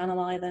and the Channel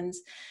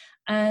Islands.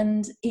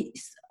 And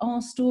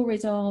our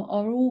stories are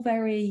all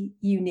very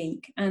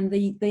unique, and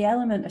the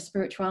element of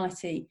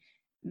spirituality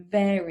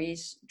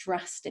varies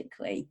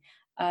drastically,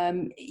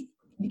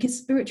 because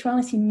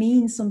spirituality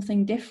means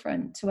something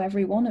different to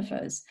every one of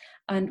us.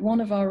 And one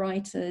of our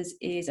writers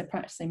is a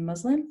practicing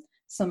Muslim,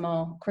 some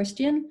are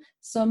Christian,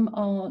 some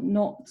are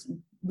not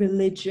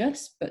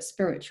religious but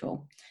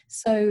spiritual.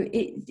 So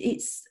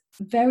it's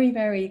very,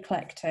 very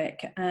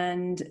eclectic,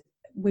 and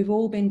we've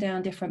all been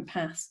down different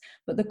paths.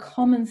 But the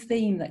common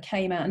theme that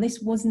came out, and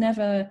this was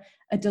never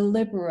a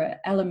deliberate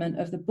element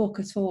of the book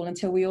at all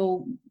until we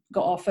all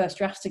got our first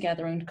drafts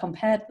together and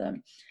compared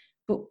them,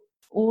 but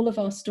all of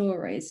our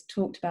stories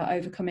talked about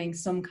overcoming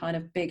some kind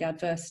of big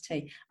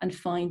adversity and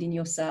finding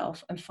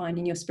yourself and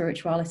finding your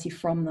spirituality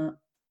from that.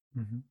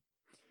 Mm-hmm.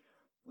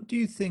 What do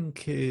you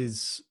think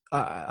is,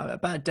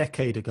 about a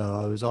decade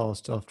ago, I was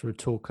asked after a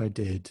talk I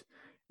did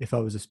if I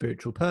was a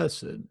spiritual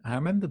person. I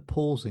remember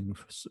pausing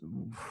for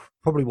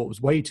probably what was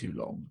way too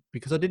long,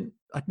 because I'd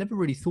never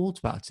really thought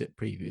about it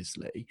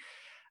previously.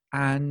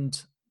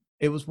 And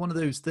it was one of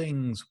those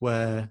things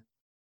where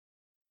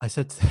I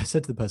said to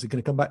the person, "Can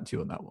I come back to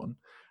you on that one?"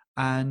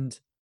 And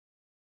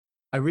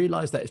I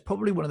realized that it's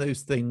probably one of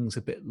those things,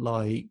 a bit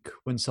like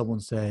when someone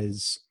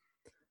says,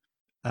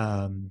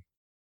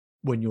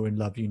 when you're in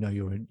love, you know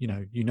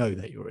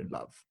that you're in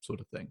love, sort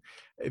of thing.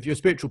 If you're a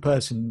spiritual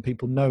person,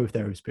 people know if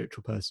they're a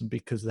spiritual person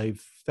because they've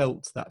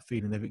felt that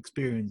feeling, they've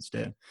experienced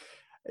it.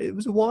 It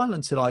was a while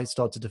until I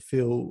started to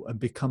feel and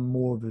become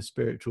more of a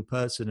spiritual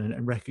person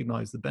and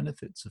recognize the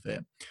benefits of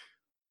it.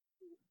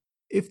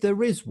 If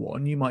there is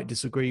one, you might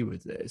disagree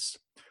with this.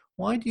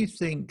 Why do you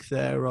think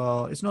there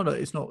are? It's not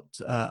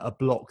a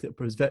block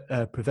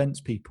that prevents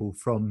people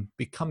from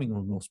becoming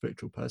a more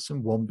spiritual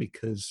person. One,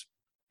 because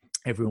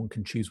everyone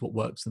can choose what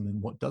works and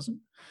then what doesn't.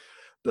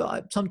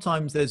 But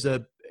sometimes there's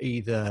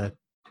either,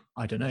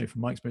 I don't know,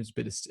 from my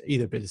experience,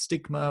 either a bit of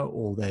stigma,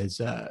 or there's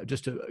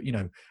just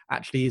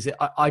actually, is it?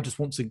 I just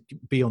want to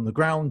be on the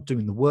ground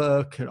doing the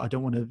work, and I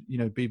don't want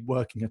to, be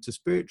working at a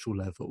spiritual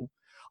level.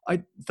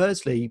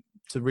 Firstly,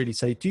 to really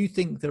say, do you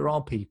think there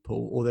are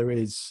people, or there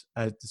is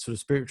sort of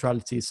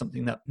spirituality is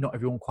something that not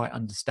everyone quite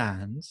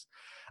understands?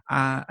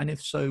 And if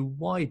so,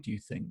 why do you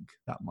think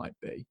that might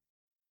be?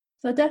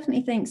 So I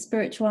definitely think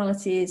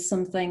spirituality is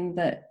something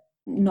that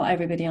not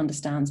everybody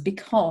understands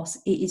because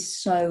it is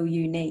so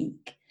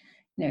unique.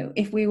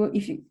 If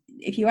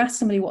you ask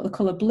somebody what the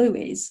color blue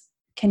is,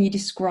 can you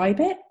describe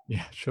it?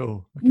 Yeah,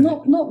 sure. Okay.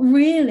 Not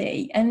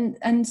really.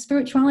 And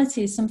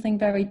spirituality is something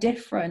very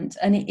different,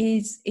 and it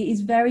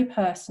is very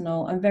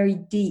personal and very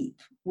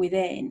deep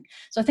within.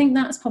 So I think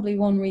that's probably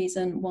one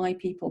reason why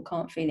people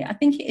can't feel it. I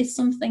think it is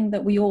something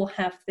that we all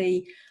have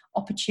the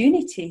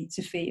opportunity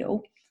to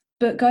feel.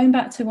 But going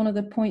back to one of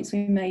the points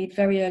we made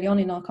very early on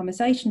in our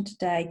conversation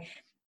today,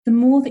 the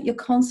more that you're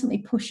constantly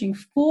pushing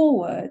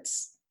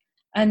forwards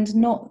and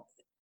not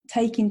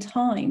taking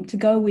time to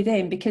go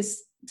within,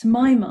 because to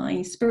my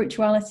mind,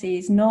 spirituality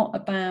is not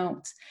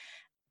about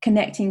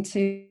connecting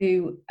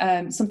to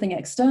something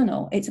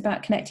external. It's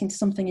about connecting to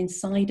something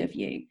inside of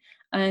you.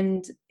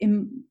 And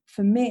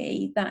for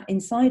me, that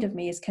inside of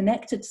me is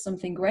connected to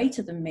something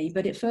greater than me.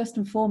 But first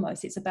and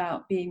foremost, it's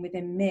about being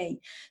within me.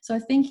 So I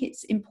think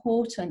it's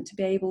important to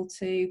be able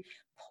to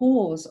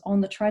pause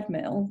on the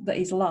treadmill that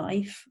is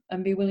life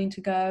and be willing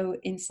to go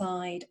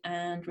inside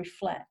and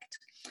reflect.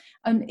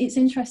 And it's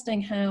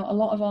interesting how a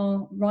lot of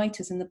our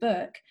writers in the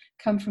book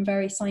come from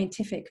very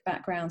scientific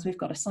backgrounds. We've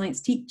got a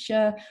science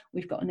teacher,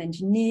 we've got an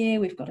engineer,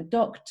 we've got a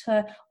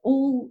doctor,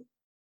 all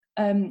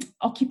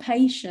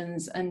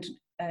occupations and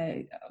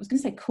I was going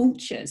to say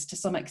cultures to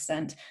some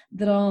extent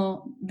that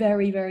are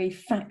very, very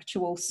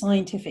factual,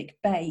 scientific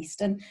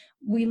based. And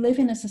we live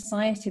in a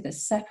society that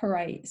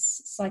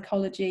separates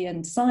psychology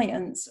and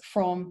science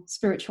from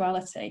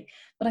spirituality.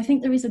 But I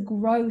think there is a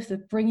growth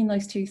of bringing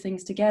those two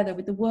things together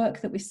with the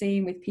work that we're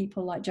seeing with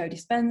people like Joe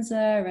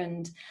Dispenza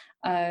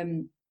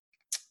and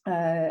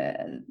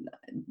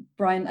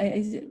Brian,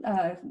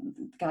 the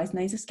guy's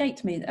name's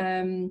escaped me.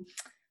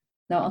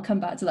 No, I'll come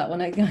back to that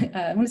one.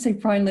 I want to say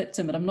Brian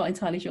Lipton, but I'm not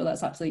entirely sure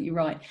that's absolutely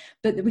right.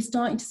 But we're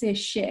starting to see a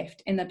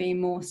shift in there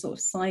being more sort of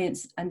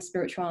science and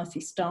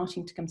spirituality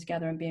starting to come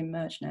together and being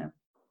merged now.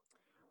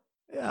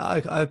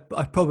 Yeah,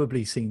 I've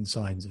probably seen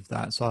signs of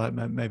that, so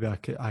maybe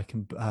I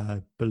can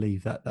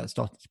believe that that's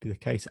starting to be the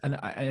case, and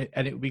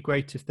it would be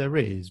great if there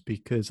is,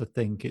 because I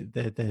think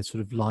there's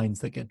sort of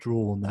lines that get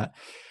drawn that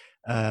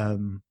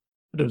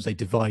I don't say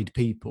divide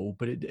people,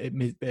 but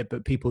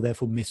but people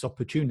therefore miss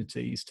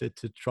opportunities to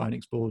try and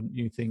explore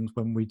new things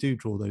when we do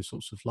draw those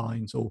sorts of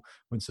lines, or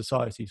when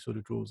society sort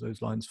of draws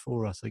those lines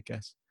for us, I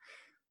guess.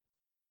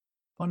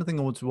 One thing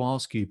I want to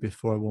ask you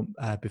before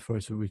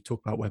so we talk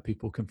about where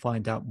people can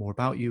find out more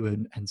about you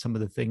and some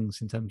of the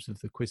things in terms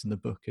of the quiz and the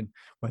book and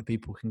where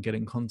people can get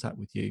in contact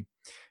with you.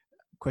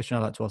 Question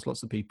I like to ask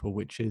lots of people,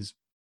 which is,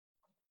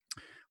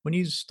 when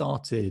you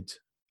started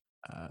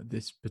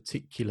this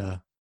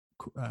particular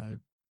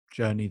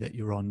journey that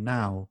you're on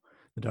now,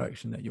 the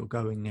direction that you're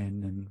going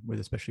in, and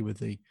especially with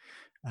the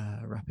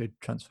rapid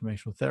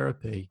transformational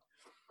therapy,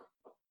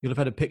 you'll have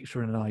had a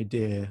picture and an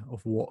idea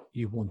of what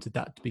you wanted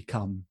that to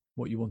become,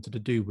 what you wanted to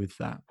do with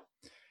that.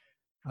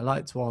 I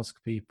like to ask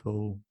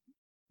people,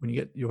 when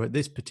you're at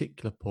this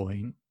particular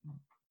point,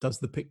 does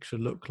the picture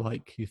look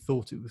like you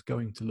thought it was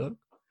going to look?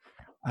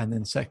 And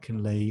then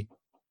secondly,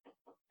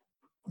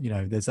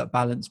 there's that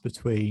balance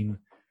between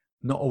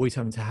not always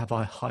having to have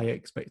high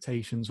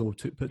expectations or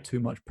to put too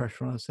much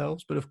pressure on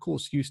ourselves, but of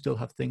course you still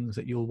have things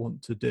that you'll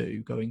want to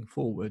do going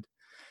forward.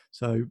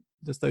 So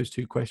there's those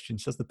two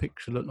questions. Does the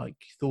picture look like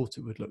you thought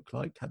it would look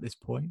like at this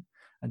point?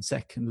 And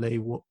secondly,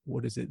 what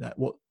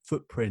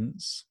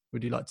footprints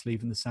would you like to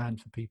leave in the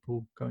sand for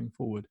people going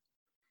forward?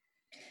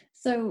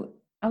 So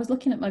I was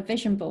looking at my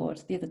vision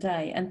board the other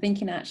day and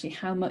thinking actually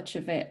how much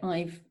of it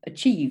I've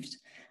achieved.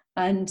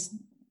 And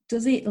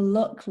does it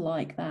look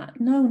like that?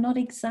 No, not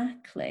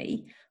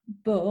exactly,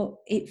 but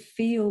it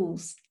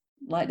feels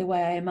like the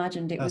way I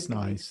imagined it That's was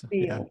going nice. to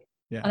feel.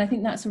 Yeah. And I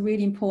think that's a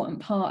really important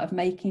part of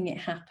making it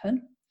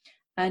happen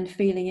and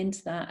feeling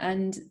into that.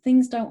 And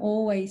things don't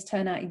always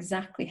turn out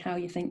exactly how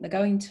you think they're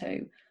going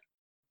to,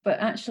 but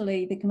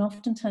actually they can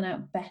often turn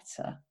out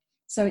better.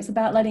 So it's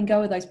about letting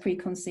go of those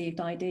preconceived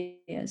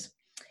ideas.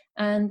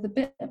 And the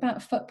bit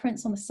about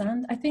footprints on the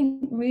sand, I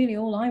think really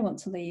all I want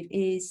to leave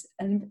is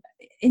an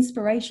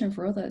inspiration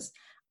for others.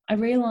 I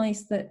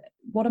realize that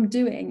what I'm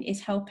doing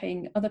is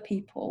helping other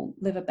people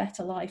live a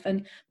better life.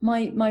 And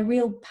my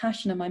real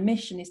passion and my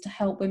mission is to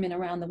help women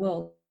around the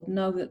world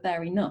know that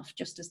they're enough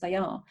just as they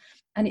are.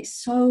 And it's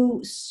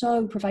so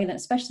prevalent,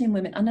 especially in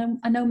women.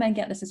 I know men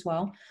get this as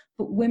well,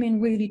 but women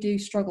really do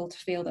struggle to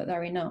feel that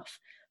they're enough.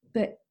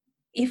 But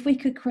if we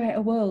could create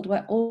a world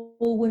where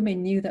all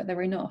women knew that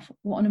they're enough,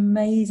 what an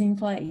amazing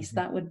place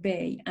that would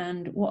be,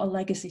 and what a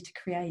legacy to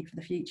create for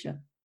the future.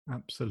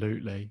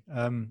 Absolutely.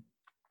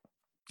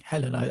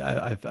 Helen,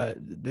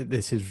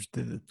 this is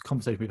the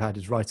conversation we've had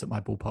is right at my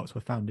ballpark, so I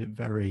found it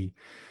very,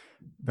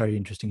 very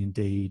interesting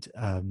indeed.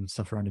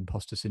 Stuff around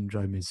imposter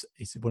syndrome is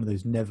one of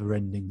those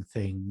never-ending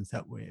things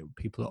that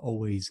people are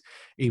always,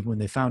 even when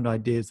they found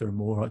ideas, there are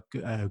more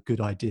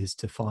good ideas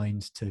to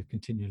find to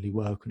continually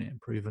work on it,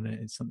 improve on it.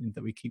 It's something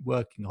that we keep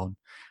working on.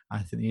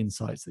 I think the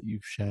insights that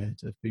you've shared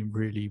have been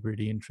really,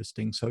 really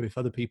interesting. So if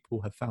other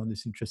people have found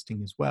this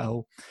interesting as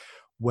well,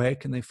 where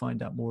can they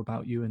find out more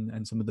about you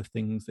and some of the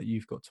things that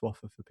you've got to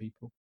offer for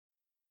people?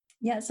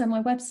 Yeah, so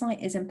my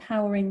website is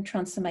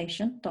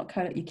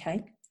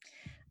empoweringtransformation.co.uk.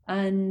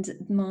 And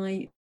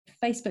my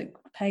Facebook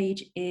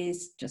page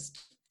is just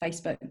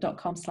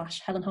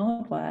facebook.com/Helen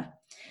Hardware.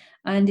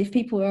 And if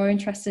people are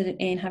interested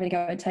in having a go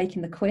at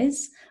taking the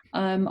quiz,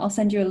 I'll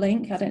send you a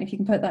link. I don't know if you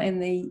can put that in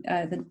the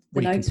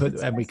notes.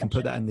 We can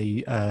put that in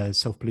the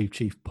Self-Believed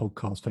Chief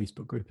podcast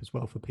Facebook group as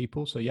well for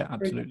people. So yeah,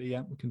 absolutely.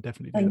 Yeah, we can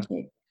definitely do that.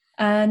 Thank you.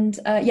 And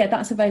yeah,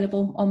 that's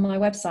available on my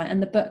website,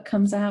 and the book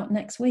comes out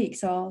next week.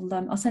 So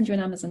I'll send you an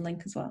Amazon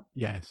link as well.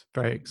 Yes,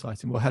 very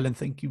exciting. Well, Helen,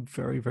 thank you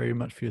very, very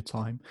much for your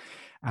time.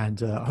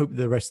 And I hope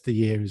the rest of the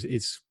year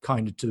is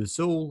kinder to us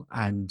all.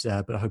 And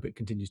but I hope it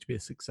continues to be a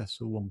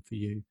successful one for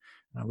you.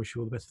 And I wish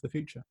you all the best for the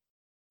future.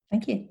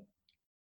 Thank you.